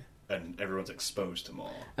 Yeah. And everyone's exposed to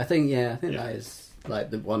more. I think that is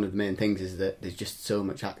like one of the main things is that there's just so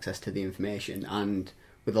much access to the information, and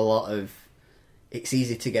with a lot of, it's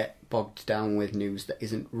easy to get bogged down with news that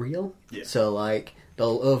isn't real. Yeah. So like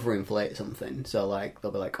they'll overinflate something. So like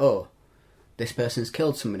they'll be like, oh, this person's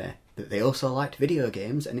killed somebody, but they also liked video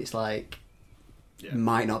games, and it's like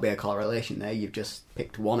might not be a correlation there. You've just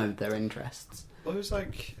picked one of their interests. Well, it was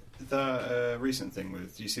like the recent thing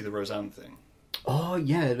with, do you see the Roseanne thing? Oh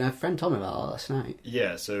yeah, my friend told me about that last night.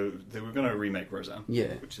 Yeah, so they were going to remake Roseanne,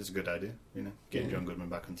 which is a good idea. You know, getting John Goodman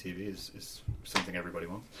back on TV is something everybody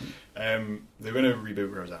wants. They were going to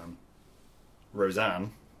reboot Roseanne.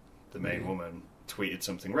 Roseanne, the main woman, tweeted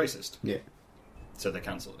something racist. Yeah. So they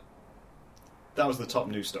cancelled it. That was the top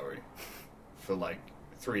news story for like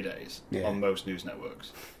 3 days on most news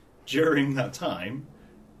networks. During that time,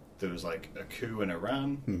 there was like a coup in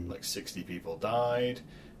Iran, like 60 people died.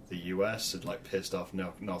 The US had like pissed off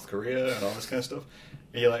North Korea and all this kind of stuff.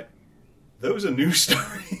 And you're like, those are news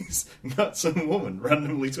stories, not some woman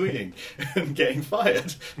randomly tweeting and getting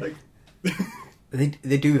fired. Like,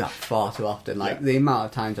 they do that far too often. Like the amount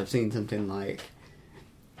of times I've seen something like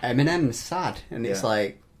Eminem's sad, and it's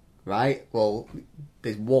like, right? Well,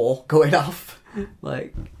 there's war going off.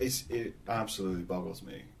 Like, it absolutely boggles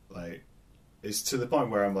me. Like, it's to the point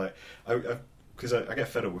where I'm like, because I get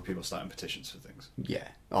fed up with people starting petitions for things. yeah.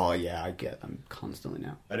 Oh, yeah, I get them constantly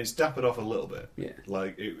now. And it's dappered off a little bit. Yeah.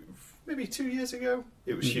 Like, maybe 2 years ago,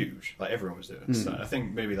 it was huge. Like, everyone was doing it. So I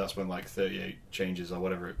think maybe that's when, like, 38 Changes or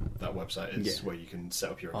whatever that website is, where you can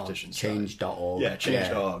set up your petition. Change.org. Yeah,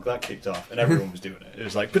 change.org. That kicked off, and everyone was doing it. It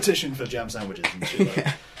was like, petition for jam sandwiches and shit like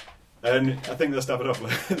that. And I think that's dappered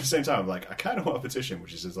off. At the same time, I'm like, I kind of want a petition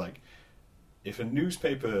which is just like, if a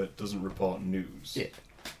newspaper doesn't report news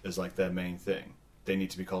as, like, their main thing, they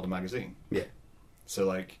need to be called a magazine. Yeah. So,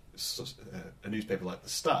 like, a newspaper like The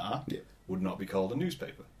Star would not be called a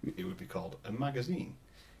newspaper. It would be called a magazine,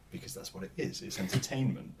 because that's what it is. It's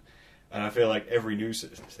entertainment. And I feel like every news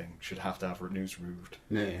thing should have to have news removed.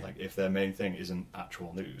 Yeah. Like, if their main thing isn't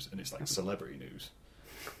actual news, and it's like celebrity news,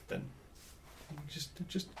 then just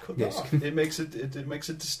cut that off. It makes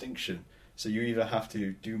a distinction. So you either have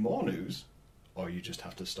to do more news, or you just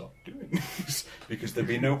have to stop doing news, because there'd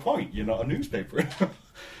be no point. You're not a newspaper.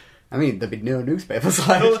 I mean, there'd be no newspapers.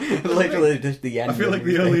 Like, literally just the end. I feel like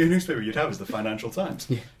the only newspaper you'd have is the Financial Times.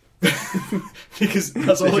 Yeah. Because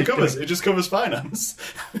that's all it covers. It just covers finance.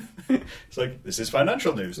 It's like, this is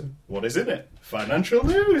financial news. What is in it? Financial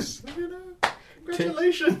news. You know,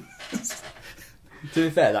 congratulations. To be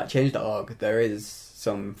fair, that change.org, there is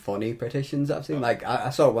some funny petitions that I've seen. Like,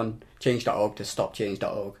 I saw one, change.org to stop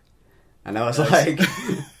change.org. And I was like,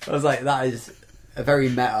 that is a very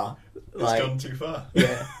meta. It's gone too far.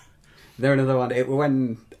 Yeah. There another one. It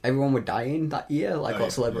when everyone were dying that year,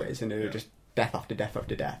 like celebrities, and they were just death after death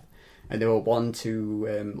after death. And they were one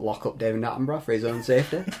to lock up David Attenborough for his own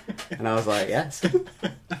safety. And I was like, yes. I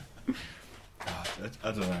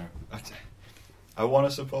don't know. I want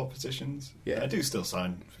to support petitions. Yeah. I do still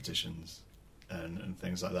sign petitions and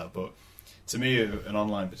things like that. But to me, an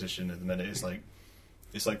online petition at the minute is like,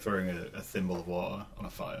 it's like throwing a thimble of water on a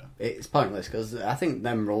fire. It's pointless, because I think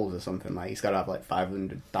them rules or something, like, it's got to have like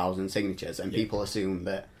 500,000 signatures, and people assume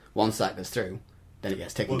that once that goes through, then it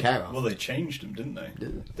gets taken care of. Well, they changed them, didn't they?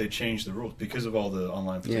 They changed the rules because of all the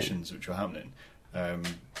online petitions which were happening.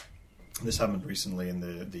 This happened recently in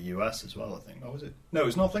the US as well, I think. Oh, was it? No, it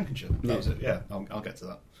was North Lincolnshire. That was it. Yeah, I'll get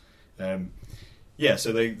to that.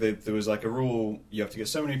 So there was like a rule, you have to get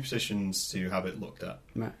so many petitions to have it looked at.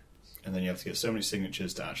 Right. And then you have to get so many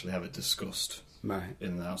signatures to actually have it discussed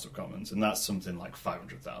in the House of Commons. And that's something like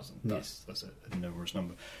 500,000. That's a numerous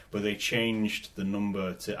number. But they changed the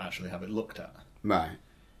number to actually have it looked at. Right.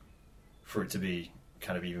 For it to be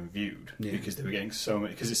kind of even viewed. Yeah. Because they were getting so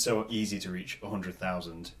many... Because it's so easy to reach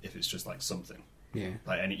 100,000 if it's just like something. Yeah.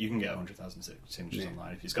 Like, you can get 100,000 signatures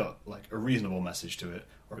online if it's got like a reasonable message to it,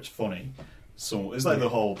 or it's funny. So it's like the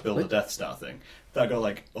whole Build a Death Star thing. That got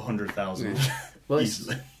like 100,000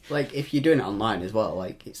 easily. Like, if you're doing it online as well,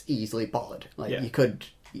 like, it's easily botted. Like, you could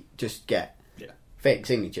just get fake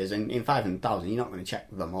signatures, and in 500,000, you're not going to check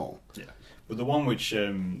them all. Yeah. But the one which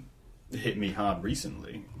hit me hard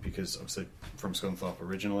recently, because obviously from Scunthorpe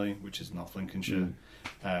originally, which is North Lincolnshire,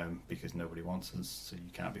 because nobody wants us, so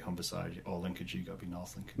you can't be Humberside or Lincolnshire, you've got to be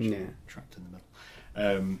North Lincolnshire, trapped in the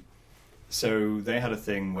middle. So they had a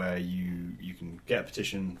thing where you can get a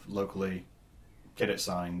petition locally, get it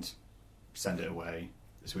signed, send it away,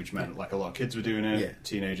 which meant like a lot of kids were doing it,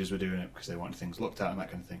 teenagers were doing it because they wanted things looked at and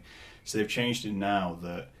that kind of thing. So they've changed it now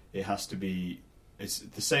that it has to be, it's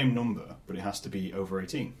the same number, but it has to be over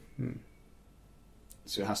 18.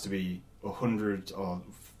 So it has to be 100 or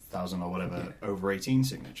 1,000 or whatever over 18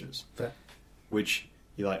 signatures. Fair. Which,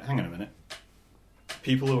 you're like, hang on a minute.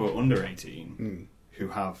 People who are under 18 who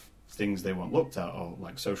have things they want looked at, or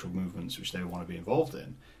like social movements which they want to be involved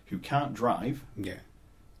in, who can't drive,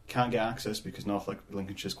 can't get access because North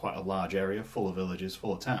Lincolnshire is quite a large area, full of villages,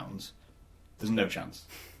 full of towns, there's no chance.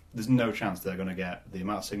 There's no chance they're going to get the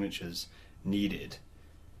amount of signatures needed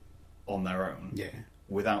on their own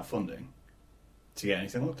without funding to get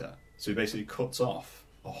anything looked at. So it basically cuts off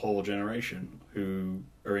a whole generation who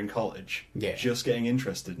are in college just getting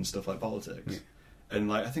interested in stuff like politics. And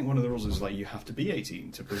like, I think one of the rules is like you have to be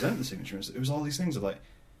 18 to present the signature. It was all these things of like,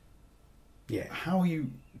 how are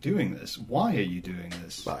you doing this? Why are you doing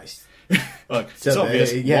this? Like, it's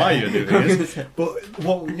obvious why you're doing this, but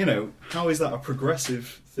how is that a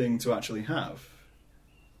progressive thing to actually have?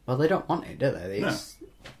 Well, they don't want it, do they?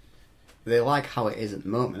 They like how it is at the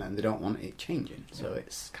moment, and they don't want it changing. So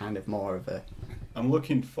it's kind of more of a... I'm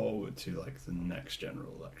looking forward to like the next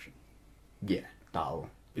general election. Yeah, that'll...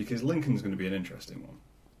 Because Lincoln's going to be an interesting one.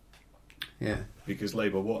 Yeah. Because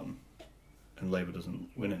Labour won, and Labour doesn't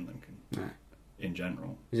win in Lincoln. In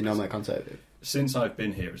general. Is he normally Conservative? since I've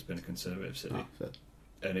been here, it's been a conservative city, Oh, so,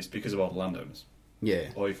 and it's because of all the landowners, yeah.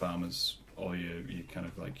 all your farmers, all your kind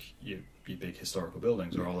of like your big historical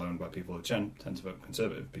buildings are all owned by people who tend to vote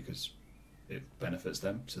conservative because it benefits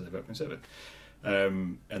them, so they vote conservative.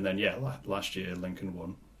 And then last year Lincoln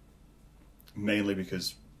won, mainly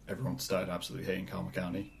because everyone started absolutely hating Carl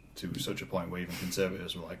McCartney to such a point where even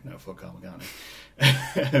conservatives were like, no, fuck Carl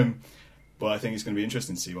McCartney. But I think it's going to be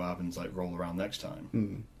interesting to see what happens like roll around next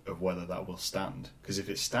time of whether that will stand. Because if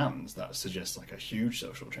it stands, that suggests like a huge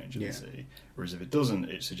social change in the city. Whereas if it doesn't,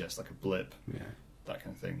 it suggests like a blip, that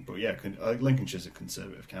kind of thing. But yeah, Lincolnshire's a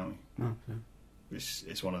conservative county. Oh, yeah.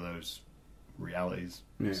 It's one of those realities.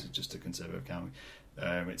 Yeah. It's just a conservative county.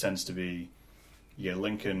 It tends to be,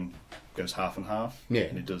 Lincoln goes half and half,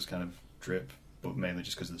 and it does kind of drip, but mainly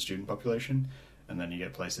just because of the student population. And then you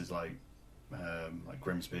get places like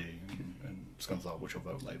Grimsby and Scunthorpe, which will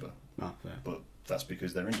vote Labour. Oh, yeah. But that's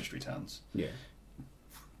because they're industry towns. Yeah.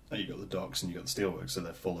 And you've got the docks and you've got the steelworks, so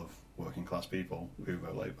they're full of working class people who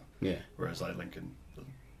vote Labour. Yeah. Whereas like Lincoln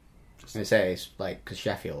doesn't. I say it's like because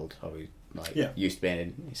Sheffield, used to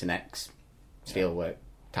be it's an ex-steelwork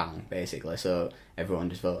town basically, so everyone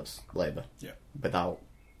just votes Labour. Yeah. Without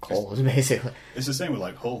cause, basically. It's the same with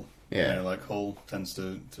like Hull. Yeah. Like Hull tends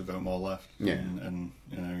to vote more left. Yeah. And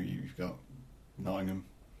you've got Nottingham.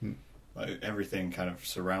 Like everything kind of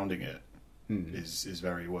surrounding it is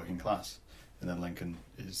very working class. And then Lincoln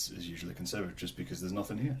is usually conservative just because there's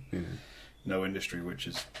nothing here. No industry, which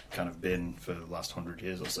has kind of been for the last 100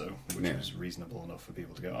 years or so, which was reasonable enough for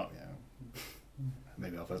people to go,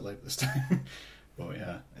 maybe I'll vote Labour this time. But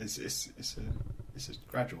yeah, it's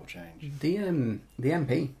a gradual change. The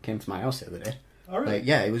MP came to my house the other day. Oh, really?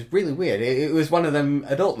 It was really weird. It was one of them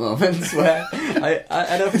adult moments where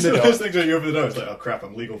I opened the door. Those things when you open the door, it's like, oh crap,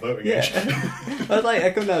 I'm legal voting age. I was like,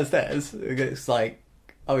 I come downstairs. It's like,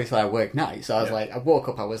 obviously I work night, so I was like, I woke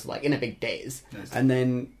up, I was like in a big daze, and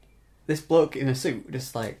then this bloke in a suit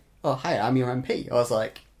just like, oh hi, I'm your MP. I was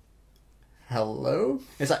like, hello.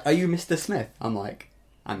 It's like, are you Mr. Smith? I'm like,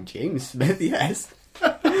 I'm James Smith. Yes.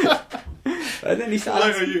 And then he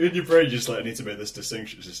started. Like, in your brain, just like, I need to make this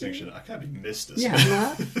distinction. I can't be Mr.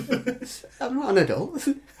 Smith. Yeah, I'm not an adult.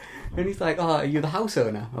 And he's like, oh, are you the house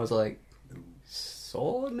owner? I was like,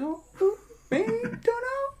 so no, maybe, don't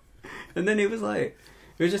know. And then he was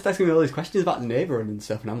just asking me all these questions about the neighbourhood and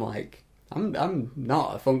stuff, and I'm like, I'm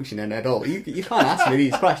not a functioning adult. You can't ask me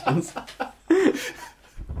these questions.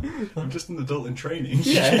 I'm just an adult in training.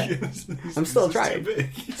 Yeah, I'm still trying.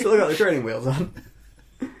 Still got the training wheels on.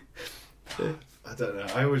 I don't know.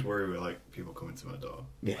 I always worry with like people coming to my door.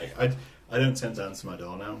 Yeah. Like, I don't tend to answer my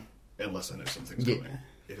door now unless I know something's coming.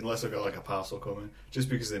 Unless I've got like a parcel coming, just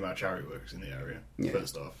because the amount of charity workers in the area.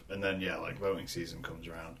 First off, and then like voting season comes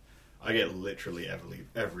around, I get literally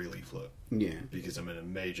every leaflet. Yeah. Because I'm in a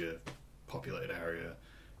major populated area,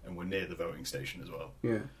 and we're near the voting station as well.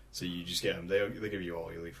 Yeah. So you just get them. They give you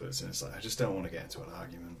all your leaflets, and it's like I just don't want to get into an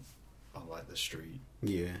argument on like the street.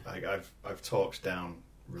 Yeah. Like I've talked down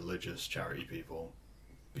religious charity people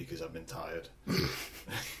because I've been tired.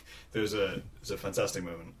 There's a fantastic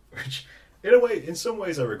moment which in some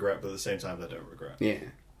ways I regret, but at the same time I don't regret. Yeah.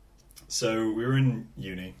 So we were in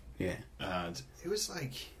uni. Yeah. And it was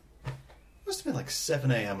like must have been like 7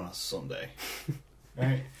 a.m. on a Sunday.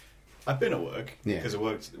 Right? I've been at work because I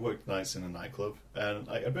worked nights in a nightclub, and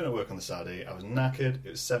I'd been at work on the Saturday. I was knackered.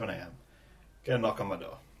 It was 7 a.m. Get a knock on my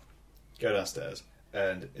door. Go downstairs,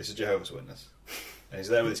 and it's a Jehovah's Witness. And he's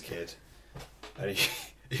there with his kid, and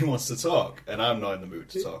he wants to talk, and I'm not in the mood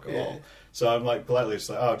to talk at all. So I'm like politely just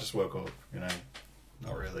like, oh, I just woke up,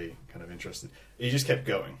 not really kind of interested. He just kept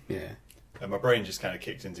going. Yeah. And my brain just kind of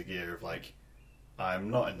kicked into gear of like, I'm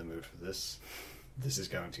not in the mood for this. This is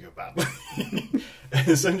going to go badly. And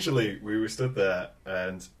essentially, we were stood there,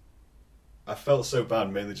 and I felt so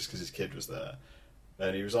bad, mainly just because his kid was there.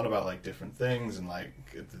 And he was on about like different things and like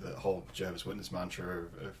the whole Jehovah's Witness mantra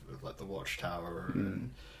of like the Watchtower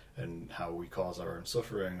and how we cause our own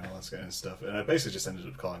suffering and all that kind of stuff. And I basically just ended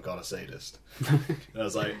up calling God a sadist. And I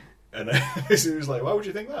was like, and he was like, why would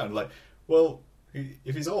you think that? And I'm like, well,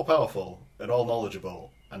 if he's all powerful and all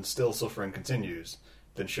knowledgeable and still suffering continues,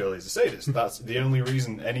 then surely he's a sadist. That's the only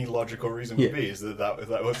reason, any logical reason would be, is that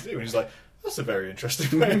what to do. And he's like, that's a very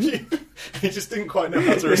interesting point of view. He just didn't quite know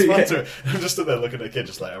how to respond to it. I'm just stood there looking at the kid,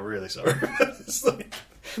 just like, I'm really sorry. It's like,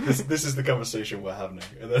 this is the conversation we're having.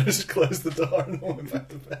 And then I just closed the door and went back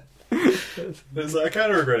to bed. And it's like, I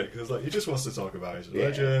kind of regret it, because it's like, he just wants to talk about his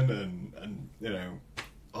religion and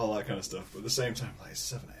all that kind of stuff. But at the same time, like, it's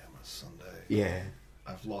 7 a.m. on a Sunday. Yeah.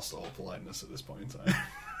 I've lost all politeness at this point in time.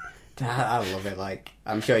 I love it. Like,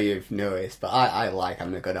 I'm sure you've noticed, but I like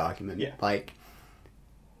having a good argument. Yeah. Like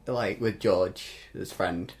with George, his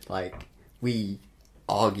friend, like, we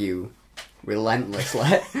argue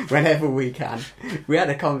relentlessly whenever we can. We had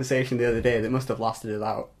a conversation the other day that must have lasted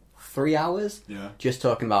about 3 hours. Yeah. Just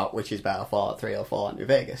talking about which is better, Fallout 3 or Fallout New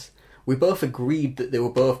Vegas. We both agreed that they were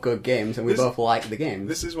both good games, and we both liked the games.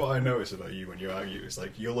 This is what I notice about you when you argue. It's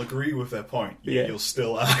like, you'll agree with their point, Yeah. you'll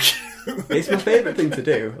still argue. It's my favourite thing to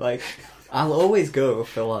do. Like, I'll always go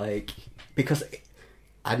for, like... Because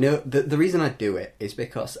I know... The reason I do it is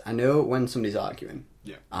because I know when somebody's arguing,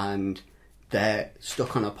 Yeah. and they're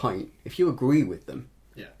stuck on a point, if you agree with them,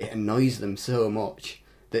 Yeah. it annoys them so much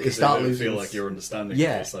that they Because start they don't losing... feel like you're understanding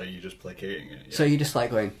Yeah. it. It's like you're just placating it. Yeah. So you're just like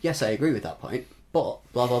going, yes, I agree with that point, but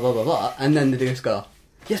blah, blah, blah, blah, blah. And then they just go,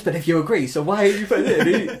 yes, but if you agree, so why are you putting it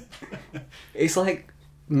in? It's like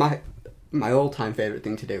my all-time favourite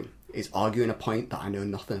thing to do is arguing a point that I know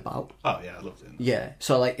nothing about. Oh, yeah, I loved it. Yeah,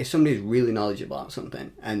 so like if somebody's really knowledgeable about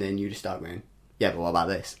something and then you just start going, yeah, but what about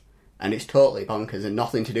this? And it's totally bonkers and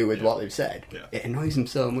nothing to do with what they've said. Yeah. It annoys them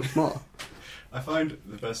so much more. I find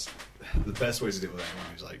the best ways to deal with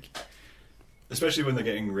anyone who's like, especially when they're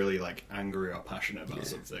getting really like angry or passionate about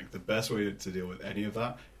something, the best way to deal with any of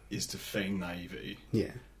that is to feign naivety.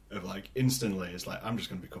 Yeah. Of like instantly, it's like, I'm just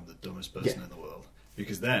going to become the dumbest person in the world.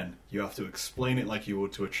 Because then you have to explain it like you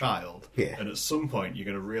would to a child, and at some point you're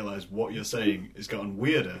going to realise what you're saying has gotten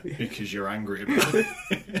weirder because you're angry about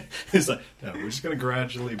it. It's like, no, we're just going to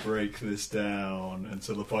gradually break this down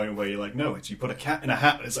until the point where you're like, no, it's you put a cat in a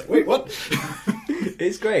hat, and it's like, wait, what?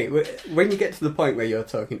 It's great. When you get to the point where you're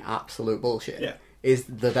talking absolute bullshit, is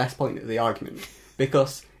the best point of the argument.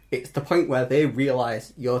 Because it's the point where they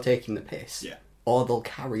realise you're taking the piss, or they'll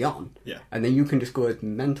carry on, and then you can just go as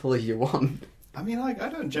mental as you want. I mean, like, I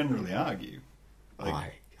don't generally argue.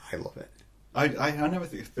 Like, I love it. I never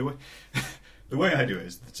think the way I do it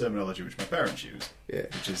is the terminology which my parents use,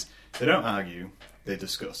 which is they don't argue, they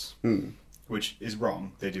discuss, which is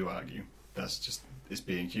wrong. They do argue. That's just it's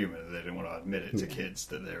being human. They don't want to admit it to kids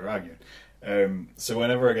that they're arguing. So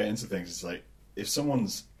whenever I get into things, it's like if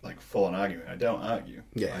someone's like full on arguing, I don't argue.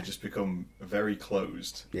 I just become very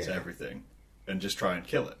closed to everything. And just try and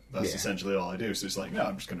kill it. That's essentially all I do. So it's like, no,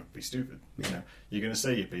 I'm just going to be stupid. You know, you're going to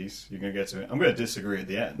say your piece. You're going to get to it. I'm going to disagree at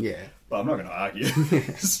the end. But I'm not going to argue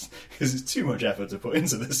because it's too much effort to put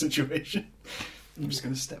into this situation. I'm just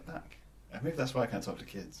going to step back. And maybe that's why I can't talk to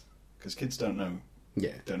kids because kids don't know.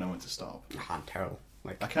 Don't know when to stop. I'm terrible.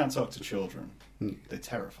 Like, I can't talk to children. They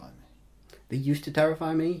terrify me. They used to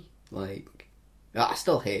terrify me. Like, I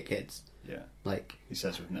still hate kids. Yeah, like he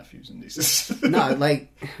says with nephews and nieces. No,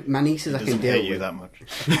 like my nieces, I can deal hate you with that much.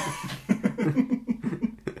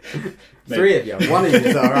 3 of you, one of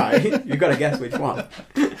you's all right. You've got to guess which one.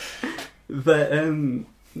 But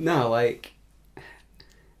no, like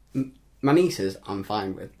my nieces, I'm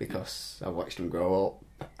fine with because I watched them grow up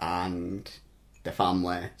and the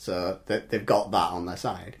family, so they've got that on their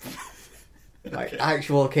side. Like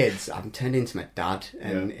actual kids, I'm turned into my dad,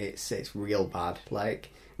 and it's real bad.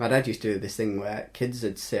 Like. My dad used to do this thing where kids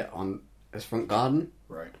would sit on his front garden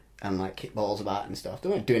and like kick balls about and stuff. They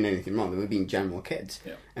weren't doing anything wrong, they were being general kids.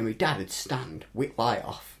 And my dad would stand with light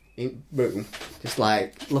off in room, just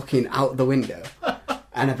like looking out the window.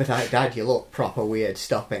 And I'd be like, Dad, you look proper weird,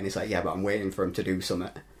 stop it. And he's like, yeah, but I'm waiting for him to do something.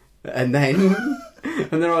 And then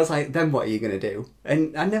I was like, then what are you going to do?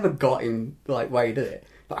 And I never got him like why he did it.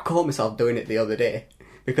 But I caught myself doing it the other day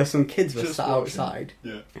because some kids were sat outside.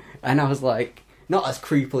 And I was like, not as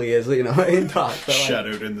creepily as, you know, in dark. But like,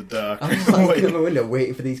 shadowed in the dark. I was like looking at my window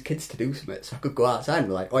waiting for these kids to do something so I could go outside and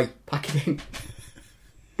be like, oi, pack it in.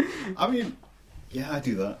 I mean, yeah, I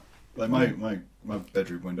do that. Like my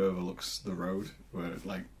bedroom window overlooks the road where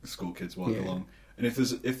like school kids walk along. And if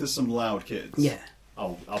there's some loud kids,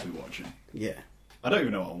 I'll be watching. I don't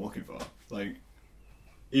even know what I'm looking for. Like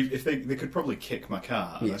if they could probably kick my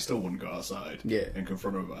car and I still wouldn't go outside and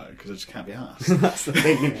confront them about it because I just can't be arsed. That's the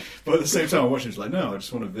thing. But at the same time, I'm watching. It's like, no, I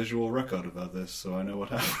just want a visual record about this so I know what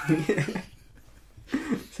happened.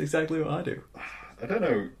 It's exactly what I do. I don't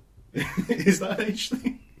know. Is that an age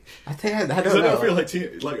thing? I don't know. I feel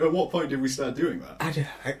like at what point did we start doing that?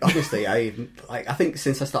 Honestly, I think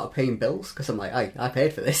since I started paying bills because I'm like, I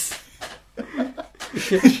paid for this.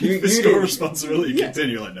 The fiscal responsibility kicked in.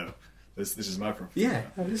 You're like, no. This is my property. Yeah,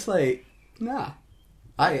 I'm just like, nah.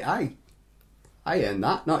 I earned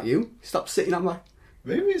that, not you. Stop sitting on my...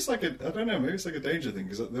 Maybe it's like I don't know, maybe it's like a danger thing,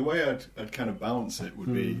 because the way I'd kind of balance it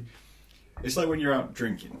would be, it's like when you're out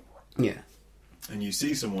drinking. Yeah. And you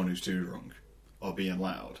see someone who's too drunk, or being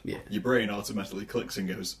loud. Yeah. Your brain automatically clicks and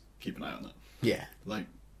goes, keep an eye on that. Yeah. Like,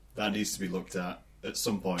 that needs to be looked at. at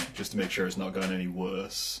some point just to make sure it's not going any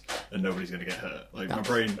worse and nobody's going to get hurt. Like, my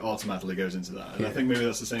brain automatically goes into that. And I think maybe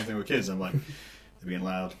that's the same thing with kids. I'm like, they're being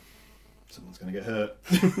loud, someone's going to get hurt.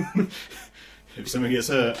 If someone gets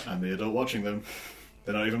hurt, I'm the adult watching them.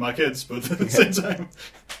 They're not even my kids, but at the same time,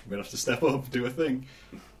 I'm going to have to step up, do a thing.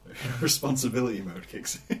 Responsibility mode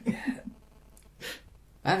kicks in.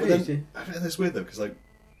 But then, I think that's weird though, because like,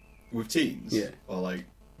 with teens, or like,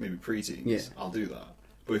 maybe pre-teens, I'll do that.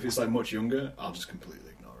 But if it's like much younger, I'll just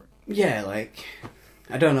completely ignore it. Yeah, like,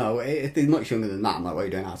 I don't know, if they're much younger than that, I'm like, what are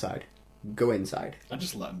you doing outside? Go inside. I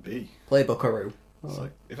just let them be. Play Buckaroo. It's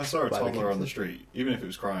like, if I saw a toddler on the street, even if it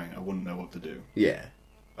was crying, I wouldn't know what to do. Yeah.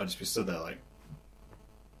 I'd just be stood there like...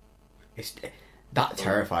 That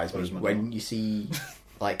terrifies me when you see,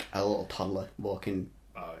 like, a little toddler walking,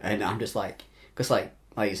 and I'm just like... Because, like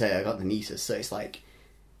you say, I got the nieces, so it's like...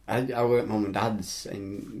 I work at Mum and Dad's,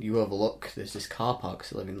 and you overlook, there's this car park,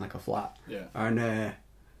 because I live in, like, a flat. Yeah. And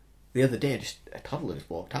the other day, just a toddler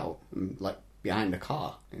just walked out, like, behind a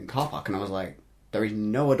car, in the car park, and I was like, there is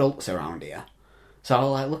no adults around here. So I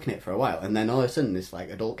was like looking at it for a while, and then all of a sudden this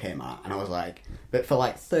like adult came out, and I was like, but for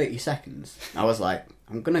like 30 seconds, I was like,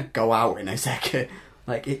 I'm gonna go out in a second.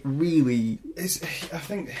 Like, it really... I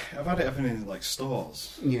think I've had it happen in like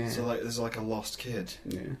stores. Yeah. So like, there's like a lost kid.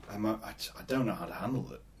 Yeah. I don't know how to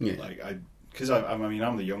handle it. Yeah. Like because I mean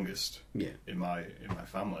I'm the youngest. Yeah. In my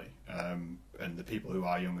family, and the people who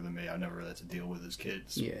are younger than me, I never really had to deal with as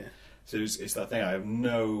kids. Yeah. So it's that thing. I have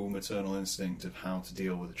no maternal instinct of how to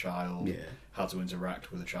deal with a child, how to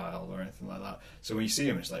interact with a child, or anything like that. So when you see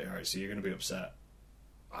him, it's like, all right, so you're going to be upset.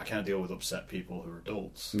 I can't deal with upset people who are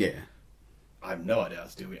adults. Yeah. I have no idea how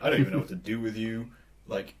to deal with you. I don't even know what to do with you.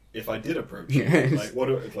 Like, if I did approach you,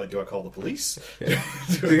 like, do I call the police? Yeah.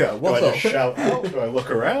 do I just shout out? Do I look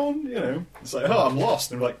around? You know, it's like, oh, I'm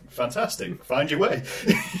lost. And I'm like, fantastic, find your way.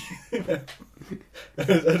 I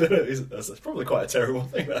don't know, that's probably quite a terrible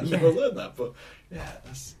thing. I've never learned that, but yeah,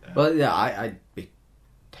 that's... Well, yeah, I'd be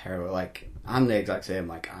terrible. Like, I'm the exact same.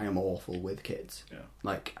 Like, I am awful with kids. Yeah.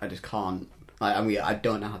 Like, I just can't... Like, I mean, I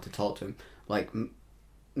don't know how to talk to them. Like,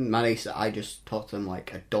 my niece, I just talk to them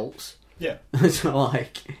like adults. Yeah. So,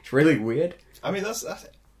 like, it's really weird. I mean, that's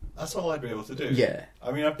all I'd be able to do. Yeah.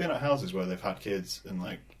 I mean, I've been at houses where they've had kids and,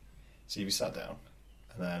 like, so you be sat down,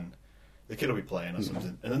 and then the kid will be playing or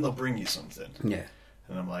something, and then they'll bring you something. Yeah.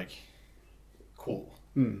 And I'm like, cool.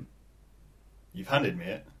 Mm. You've handed me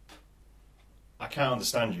it. I can't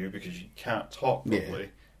understand you because you can't talk properly. Yeah.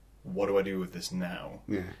 What do I do with this now?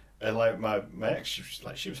 Yeah. And like my ex, she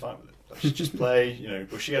was fine with it. Like, she'd just play, you know.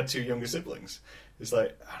 But she had 2 younger siblings. It's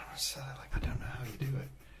like, I don't know how you do it.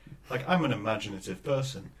 Like, I'm an imaginative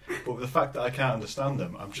person, but with the fact that I can't understand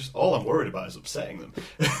them, all I'm worried about is upsetting them.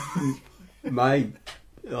 My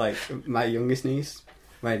youngest niece,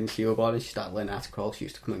 when she was born and she started learning how to crawl, she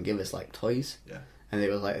used to come and give us like toys. Yeah. And they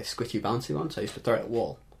were like a squishy bouncy one, so I used to throw it at the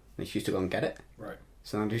wall, and she used to go and get it. Right.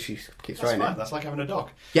 So now she keeps That's throwing fine. it. That's like having a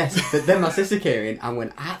dog. Yes, but then my sister came in and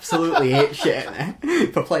went absolutely hit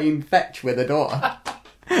shit for playing fetch with a daughter.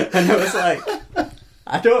 And I was like,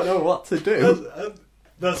 I don't know what to do.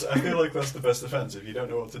 I feel like that's the best defence. If you don't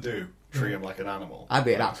know what to do, treat him like an animal. I'd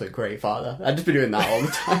be an absolute great father. I'd just be doing that all the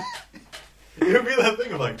time. It would be that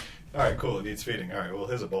thing of like, alright, cool, it needs feeding. Alright, well,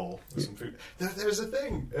 here's a bowl with some food. There's a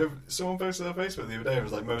thing. Someone posted on Facebook the other day, it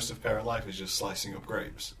was like, most of parent life is just slicing up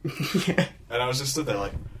grapes. Yeah. And I was just stood there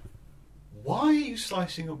like, why are you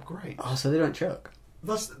slicing up grapes? Oh, so they don't choke?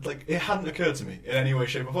 That's, like, it hadn't occurred to me in any way,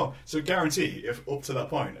 shape or form. So guarantee, if up to that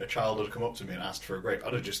point, a child had come up to me and asked for a grape,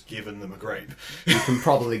 I'd have just given them a grape. You can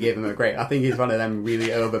probably give him a grape. I think he's one of them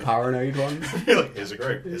really over-paranoid ones. You're like, here's a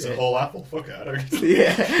grape. Here's a whole apple. Fuck it, I don't...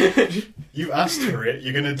 Yeah. You asked for it,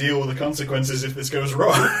 you're going to deal with the consequences if this goes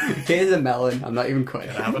wrong. Here's a melon. I'm not even quite...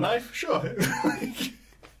 Can I have a knife? Sure.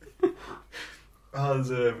 There's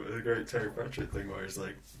a great Terry Pratchett thing where it's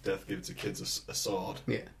like, death gives the kids a sword.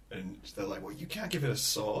 Yeah. And they're like, well, you can't give it a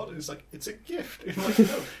sword. And it's like, it's a gift. And I'm like,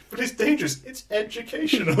 no, but it's dangerous. It's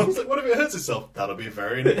educational. It's like, what if it hurts itself? That'll be a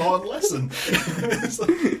very important lesson. It's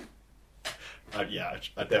like, I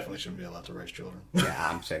definitely shouldn't be allowed to raise children. Yeah,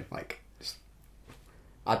 I'm saying, like,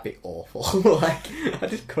 I'd be awful. Like, I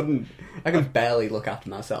just couldn't. I can barely look after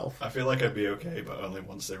myself. I feel like I'd be okay, but only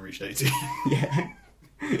once they reached 18. Yeah.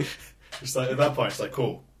 It's like, at that point, it's like,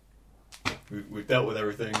 cool. We've dealt with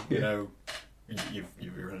everything, you know.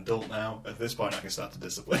 You're an adult now. At this point, I can start to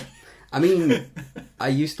discipline. I mean, I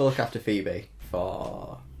used to look after Phoebe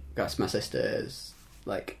for... That's my sister's,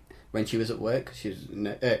 like, when she was at work. She's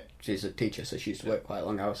a teacher, so she used to work quite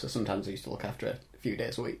long hours, so sometimes I used to look after her a few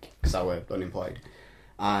days a week, because I was unemployed.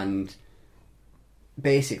 And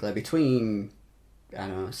basically, between I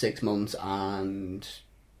don't know, 6 months and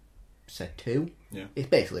said 2. Yeah. It's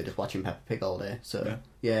basically just watching Peppa Pig all day. So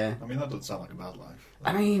yeah. I mean, that doesn't sound like a bad life.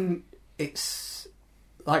 I mean, it's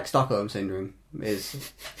like Stockholm Syndrome.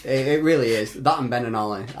 It really is. That and Ben and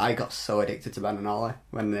Ollie. I got so addicted to Ben and Ollie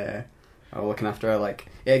when I was looking after her. Like,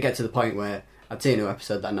 it'd get to the point where I'd see a new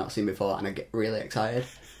episode that I'd not seen before and I'd get really excited.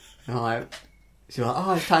 And I'm like, she's like,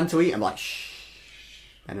 oh, it's time to eat. I'm like, shh.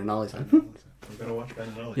 Ben and Ollie's like, We're going to watch Ben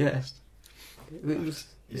and Ollie next. It was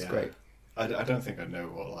great. I don't think I know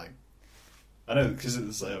what, like... I know, because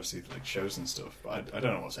it's like, obviously like shows and stuff, but I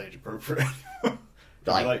don't know what's age appropriate.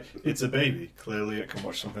 Like, it's a baby. Clearly it can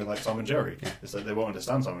watch something like Tom and Jerry. Yeah. It's like they won't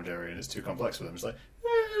understand Tom and Jerry and it's too complex for them. It's like,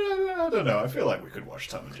 I don't know, I feel like we could watch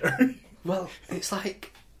Tom and Jerry. Well, it's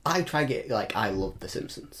like, I try to get, like, I love The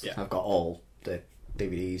Simpsons. Yeah. I've got all the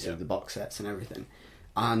DVDs and the box sets and everything.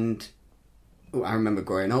 And I remember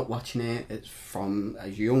growing up watching it. It's from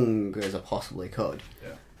as young as I possibly could.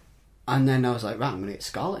 Yeah. And then I was like, right, I'm going to get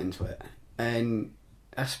Scarlett into it. And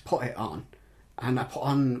I just put it on. And I put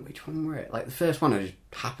on, which one were it? Like, the first one I just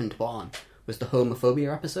happened to put on was the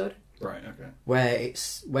homophobia episode. Right, okay. Where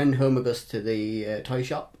it's when Homer goes to the toy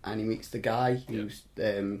shop and he meets the guy who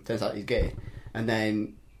turns out he's gay. And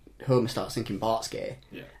then Homer starts thinking Bart's gay.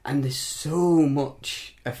 Yeah. And there's so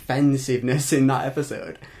much offensiveness in that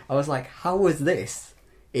episode. I was like, how was this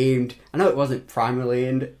aimed? I know it wasn't primarily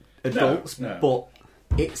aimed at adults, but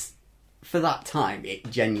it's... For that time,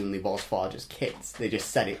 it genuinely was for just kids. They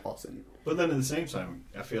just said it wasn't. But then at the same time,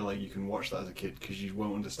 I feel like you can watch that as a kid because you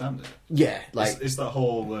won't understand it. Yeah, like... It's that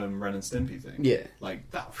whole Ren and Stimpy thing. Yeah.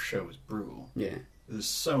 Like, that show is brutal. Yeah. There's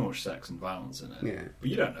so much sex and violence in it. Yeah. But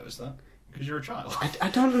you don't notice that because you're a child. I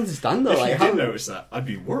don't understand though. If like, you did notice that, I'd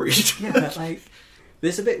be worried. Yeah, but like...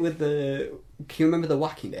 There's a bit with the... Can you remember the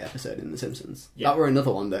Whacking Day episode in The Simpsons? Yeah. That were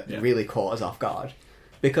another one that really caught us off guard.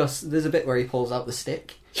 Because there's a bit where he pulls out the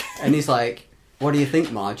stick and he's like... What do you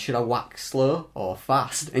think, Marge? Should I whack slow or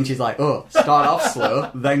fast? And she's like, oh, start off slow,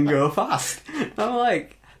 then go fast. I'm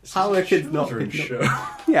like, how are kids not picking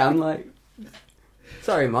up? Yeah, I'm like,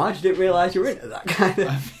 sorry, Marge, didn't realise you were into that kind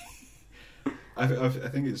of... I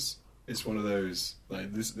think it's one of those,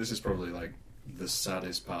 like, this is probably, like, the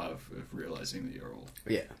saddest part of realising that you're old.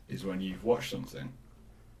 Yeah. Is when you've watched something,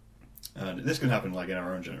 and this can happen, like, in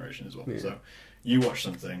our own generation as well. Yeah. So, you watch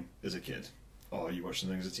something as a kid, or you watch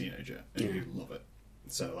something as a teenager and you love it.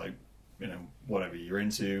 So, like, you know, whatever you're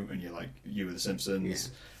into, and you're like, you were The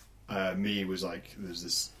Simpsons. Yeah. Me was like, there's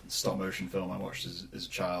this stop motion film I watched as a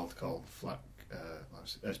child called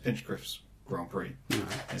it's Pinchcliff's Grand Prix. Mm-hmm.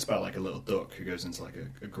 And it's about like a little duck who goes into like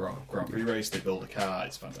a Grand Prix race. They build a car.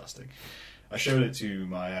 It's fantastic. I showed it to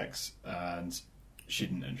my ex, and she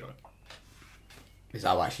didn't enjoy it. Is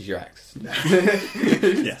that why she's your ex? No.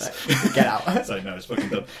 Yes. Like, get out. It's like, no, it's fucking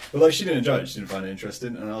dumb. But like, she didn't enjoy it. She didn't find it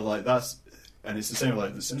interesting. And I was like, and it's the same with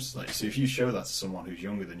like The Simpsons. Like, so if you show that to someone who's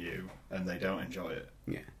younger than you and they don't enjoy it,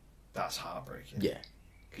 that's heartbreaking. Yeah.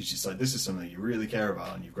 Because it's like, this is something you really care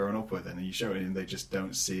about and you've grown up with, and then you show it and they just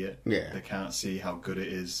don't see it. Yeah. They can't see how good it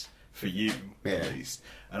is for you, at least.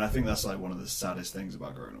 And I think that's like one of the saddest things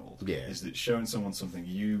about growing old. Yeah. Is that showing someone something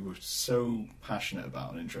you were so passionate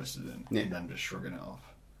about and interested in, and them just shrugging it off.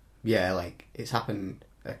 Yeah, like, it's happened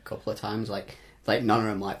a couple of times. Like none of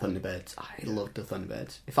them like Thunderbirds. I loved the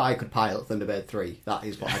Thunderbirds. If I could pilot Thunderbird 3, that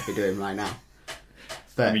is what I'd be doing right now.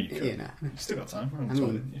 But, I mean, you know. You've still got time.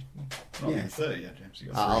 Not even 30 yet, James.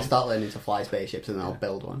 I'll start learning to fly spaceships and then I'll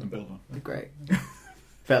build one. That'd great.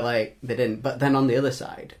 But, like, they didn't. But then on the other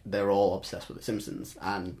side, they're all obsessed with The Simpsons.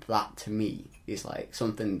 And that, to me, is, like,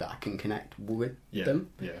 something that I can connect with them.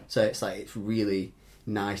 Yeah. So it's, like, it's really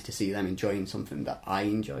nice to see them enjoying something that I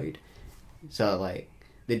enjoyed. So, like,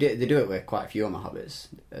 they do it with quite a few of my hobbies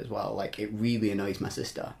as well. Like, it really annoys my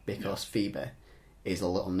sister because Phoebe is a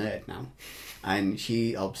little nerd now, and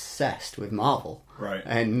she obsessed with Marvel. Right.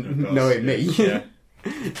 And knowing me. Yeah.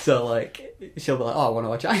 So, like, she'll be like, oh, I want to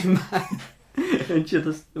watch Iron Man.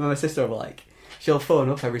 And my sister will be like, she'll phone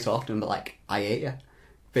up every so often and be like, I hate you.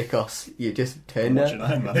 Because you just turned her. Watching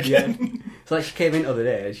Iron Man again. Yeah. So, like, she came in the other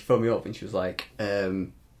day and she phoned me up and she was like,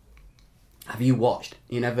 have you watched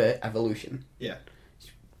Evolution? Yeah.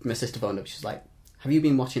 My sister phoned up, she's like, have you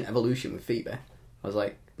been watching Evolution with Phoebe? I was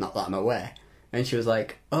like, not that I'm aware. And she was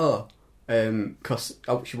like, because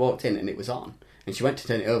she walked in and it was on. And she went to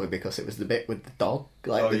turn it over because it was the bit with the dog,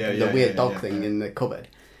 like the weird dog thing in the cupboard.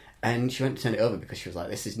 And she went to turn it over because she was like,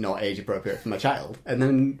 this is not age appropriate for my child. And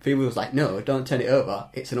then Phoebe was like, no, don't turn it over.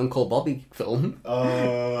 It's an Uncle Bobby film.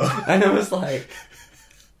 And I was like,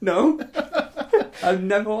 no. I've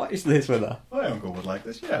never watched this with her. My uncle would like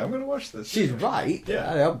this. Yeah, I'm going to watch this. She's right.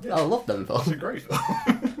 Yeah. I love them films. It's a great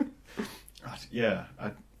film. yeah,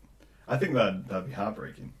 I think that'd be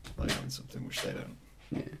heartbreaking, like having something which they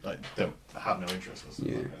don't have no interest in,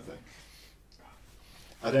 that kind of thing.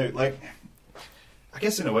 I don't like. I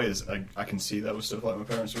guess in a way, I can see that with stuff like my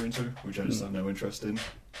parents were into, which I just have no interest in.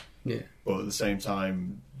 Yeah. But at the same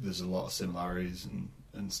time, there's a lot of similarities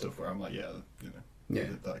and stuff where I'm like,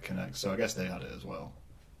 that connects. So I guess they had it as well.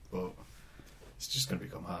 But it's just going to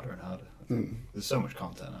become harder and harder. I think. There's so much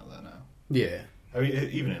content out there now. Yeah. I mean,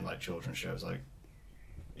 even in like children's shows, like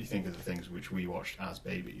you think of the things which we watched as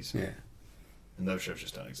babies. Yeah. And those shows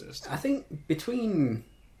just don't exist. I think between,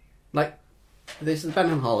 like, there's Ben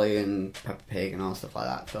and Holly and Peppa Pig and all stuff like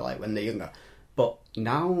that for like when they're younger. But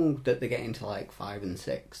now that they get into like 5 and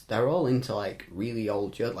 6, they're all into like really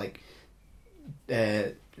old shows. Like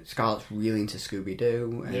Scarlett's really into Scooby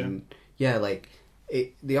Doo, and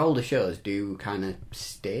the older shows do kind of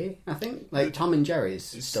stay. I think like Tom and Jerry's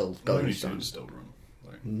still going strong. Still run.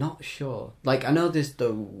 Like. Not sure. Like I know there's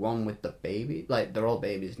the one with the baby. Like they're all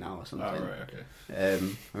babies now or something. Oh right, okay.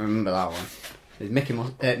 I remember that one. There's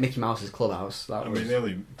Mickey Mouse's Clubhouse. I mean, the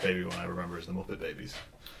only baby one I remember is the Muppet Babies.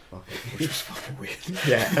 Okay. Which was fucking weird.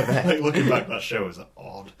 Yeah, like looking back, that show was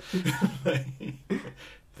odd.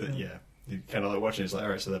 Yeah, you kind of like watching it, it's like,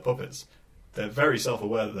 alright, so they're puppets. They're very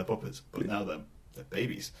self-aware that they're puppets, but now they're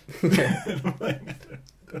babies. Yeah. I'm like,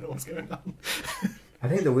 I don't know what's going on. I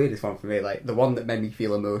think the weirdest one for me, like the one that made me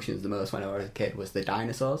feel emotions the most when I was a kid, was the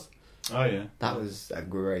dinosaurs. Oh yeah, that was a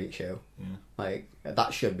great show. Yeah, like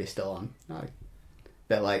that should be still on.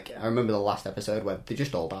 But like, I remember the last episode where they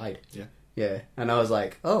just all died. Yeah. Yeah, and I was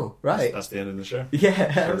like, "Oh, right." That's the end of the show.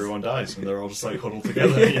 Yeah, everyone dies, and they're all just like huddled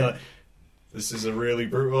together. And you're like, this is a really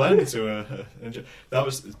brutal end to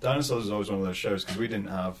Dinosaurs was always one of those shows because we didn't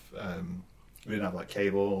have like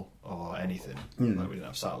cable or anything. Like we didn't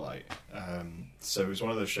have satellite, so it was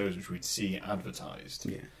one of those shows which we'd see advertised.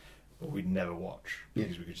 Yeah. But we'd never watch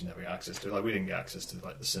because we could just never get access to it. Like we didn't get access to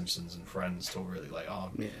like The Simpsons and Friends till really late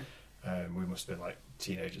on. Yeah. We must have been like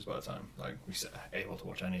teenagers by the time like we were able to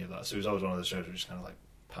watch any of that. So it was always one of those shows that just kind of like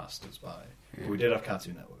passed us by. Yeah. But we did have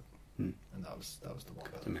Cartoon Network, and that was the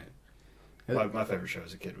one. My favourite show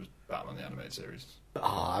as a kid was Batman the Animated Series. Oh,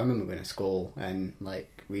 I remember going to school and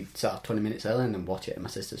like we'd set off 20 minutes early and then watch it at my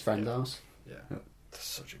sister's friend's house. Yeah, that's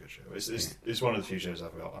such a good show. It's one of the few shows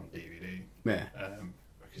I've got on DVD. Yeah,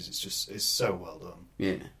 because it's so well done.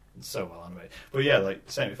 Yeah, it's so well animated. But yeah, like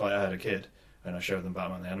same if I had a kid and I showed them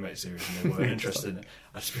Batman the Animated Series and they weren't interested in it,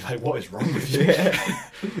 I'd just be like, what is wrong with you? Yeah.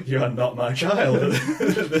 You are not my child at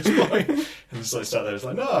this point. And just like sat there, it's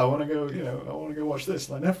like, no, I want to go watch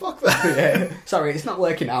this. Like, no, fuck that. Yeah. Sorry, it's not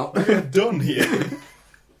working out. We're done here.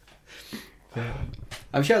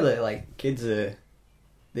 I'm sure that like kids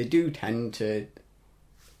they do tend to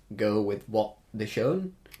go with what they're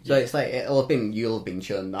shown. So it's like you'll have been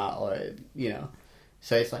shown that, or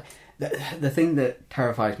so it's like the thing that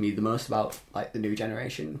terrifies me the most about like the new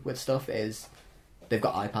generation with stuff is they've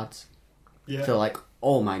got iPads. Yeah. So like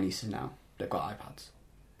all my nieces now, they've got iPads.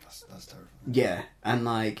 That's terrifying. Yeah, and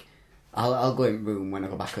like I'll go in the room when I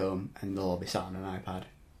go back home and they'll all be sat on an iPad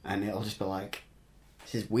and it'll just be like,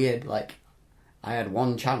 this is weird. Like I had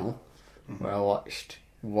one channel where I watched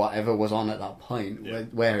whatever was on at that point,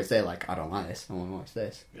 whereas they're like, I don't like this, I want to watch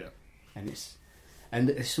this. Yeah. And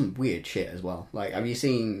there's some weird shit as well. Like, have you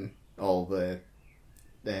seen all the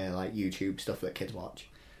like YouTube stuff that kids watch?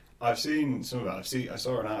 I've seen some of that. I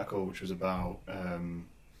saw an article which was about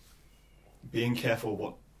being careful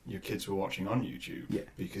what your kids were watching on YouTube,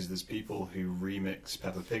 because there's people who remix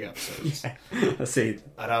Peppa Pig episodes. I see.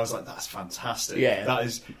 And I was like, that's fantastic. Yeah. That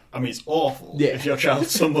is, I mean, it's awful if your child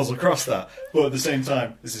stumbles across that. But at the same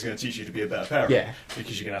time, this is going to teach you to be a better parent. Yeah.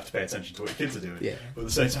 Because you're going to have to pay attention to what your kids are doing. Yeah. But at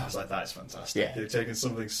the same time, I was like, that is fantastic. Yeah. They've taken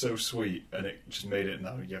something so sweet and it just made it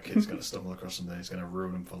now your kid's going to stumble across something that's going to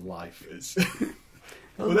ruin them for life. It's...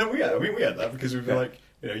 But then we had that because we'd be like,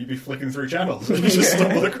 you'd be flicking through channels and you just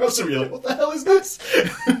stumble across them and you're like, what the hell is this?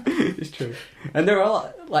 It's true. And they were a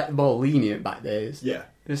lot like more lenient back days. Yeah.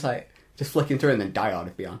 Just like, just flicking through and then Die Hard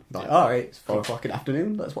would be on. Like, alright, it's 4 o'clock in the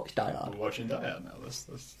afternoon, let's watch Die Hard. We're watching Die Hard now, that's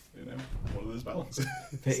one of those balances.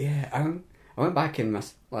 But yeah, I went back and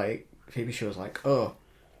Phoebe, she was like, oh,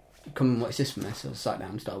 come and watch this from this. So I sat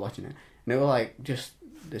down and started watching it. And it was like, just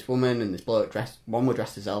this woman and this bloke one were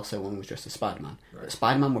dressed as Elsa, one was dressed as Spider-Man. Right. But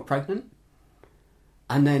Spider-Man were pregnant.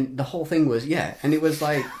 And then the whole thing was, and it was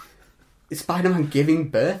like, Spider-Man giving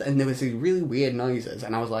birth, and there was these really weird noises,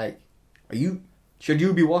 and I was like, should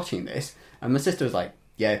you be watching this? And my sister was like,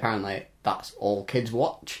 yeah, apparently that's all kids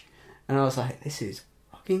watch. And I was like, this is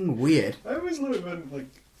fucking weird. I always love it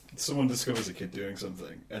when, someone discovers a kid doing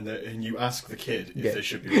something, and you ask the kid if Yeah. they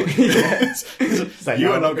should be watching this. like, You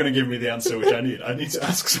no. are not going to give me the answer which I need. I need to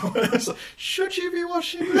ask someone else. Like, should you be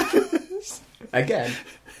watching this? Again,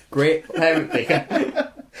 great parent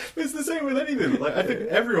figure. It's the same with anything. Like I think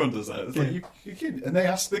everyone does that. It's like you kid, and they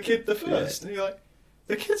ask the kid the first, and you're like,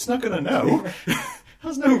 the kid's not going to know.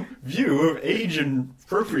 Has no view of age and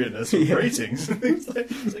appropriateness of ratings and things like.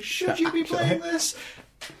 It's like, should you be playing this?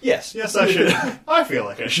 Yes, I should. I feel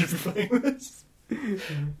like I should be playing this.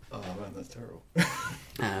 Oh man, that's terrible.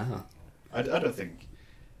 I don't think.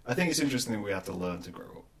 I think it's interesting that we have to learn to grow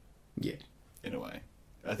up. Yeah. In a way,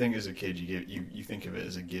 I think as a kid you think of it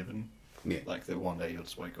as a given. Yeah. Like that one day you'll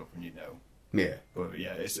just wake up and you know. Yeah. But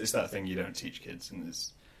yeah, it's that thing you don't teach kids, and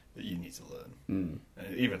it's that you need to learn.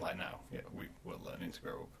 And even like now, we're learning to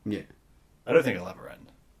grow up. Yeah. I don't think it'll ever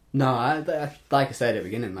end. No, like I said at the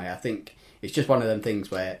beginning, like I think it's just one of them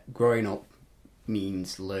things where growing up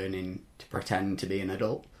means learning to pretend to be an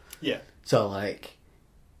adult. Yeah. So like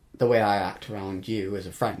the way I act around you as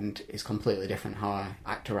a friend is completely different how I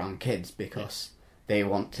act around kids because they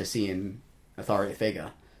want to see an authority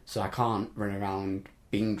figure. So I can't run around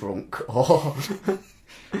being drunk or.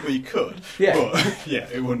 Well, you could. Yeah. But yeah,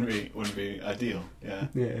 it wouldn't be ideal. Yeah.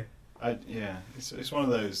 Yeah. It's one of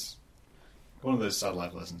those sad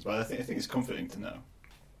life lessons. But I think it's comforting to know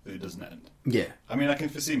that it doesn't end. Yeah. I mean, I can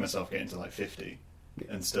foresee myself getting to like 50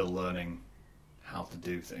 and still learning how to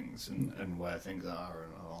do things and where things are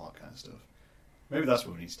and all that kind of stuff. Maybe that's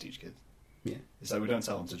what we need to teach kids. Yeah. It's like we don't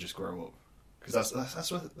tell them to just grow up, because that's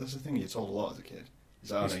the thing you're told a lot as a kid.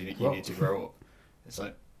 It's like, oh no, you need to grow up. It's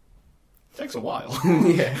like it takes a while.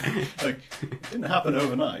 Yeah. Like it didn't happen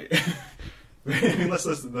overnight. Unless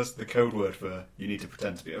that's the code word for you need to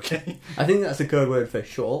pretend to be okay. I think that's a code word for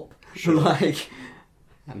shut up. Shut up. Like,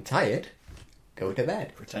 I'm tired. Go to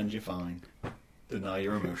bed. Pretend you're fine. Deny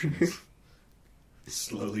your emotions.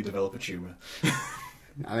 Slowly develop a tumour.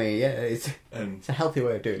 I mean, yeah, it's a healthy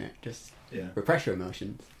way of doing it. Just repress your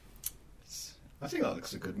emotions. I think that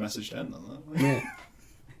looks a good message to end on that. Yeah.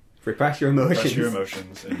 Repress your emotions. Repress your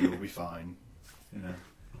emotions and you'll be fine. You know,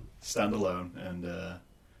 stand alone and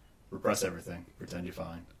repress everything. Pretend you're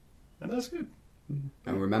fine, and that's good.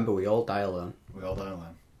 And remember, we all die alone. We all die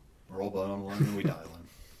alone. We're all born alone and we die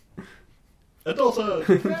alone.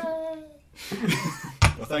 Adulthood.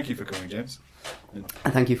 Well, thank you for coming, James. And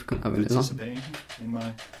thank you for coming. Participating in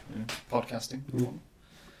my podcasting.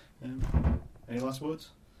 Any last words?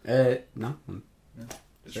 No.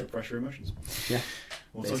 Just repress your emotions. Yeah.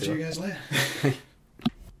 We'll talk to you guys later. There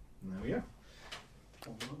we go.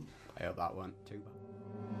 I hope that went too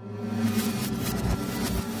bad.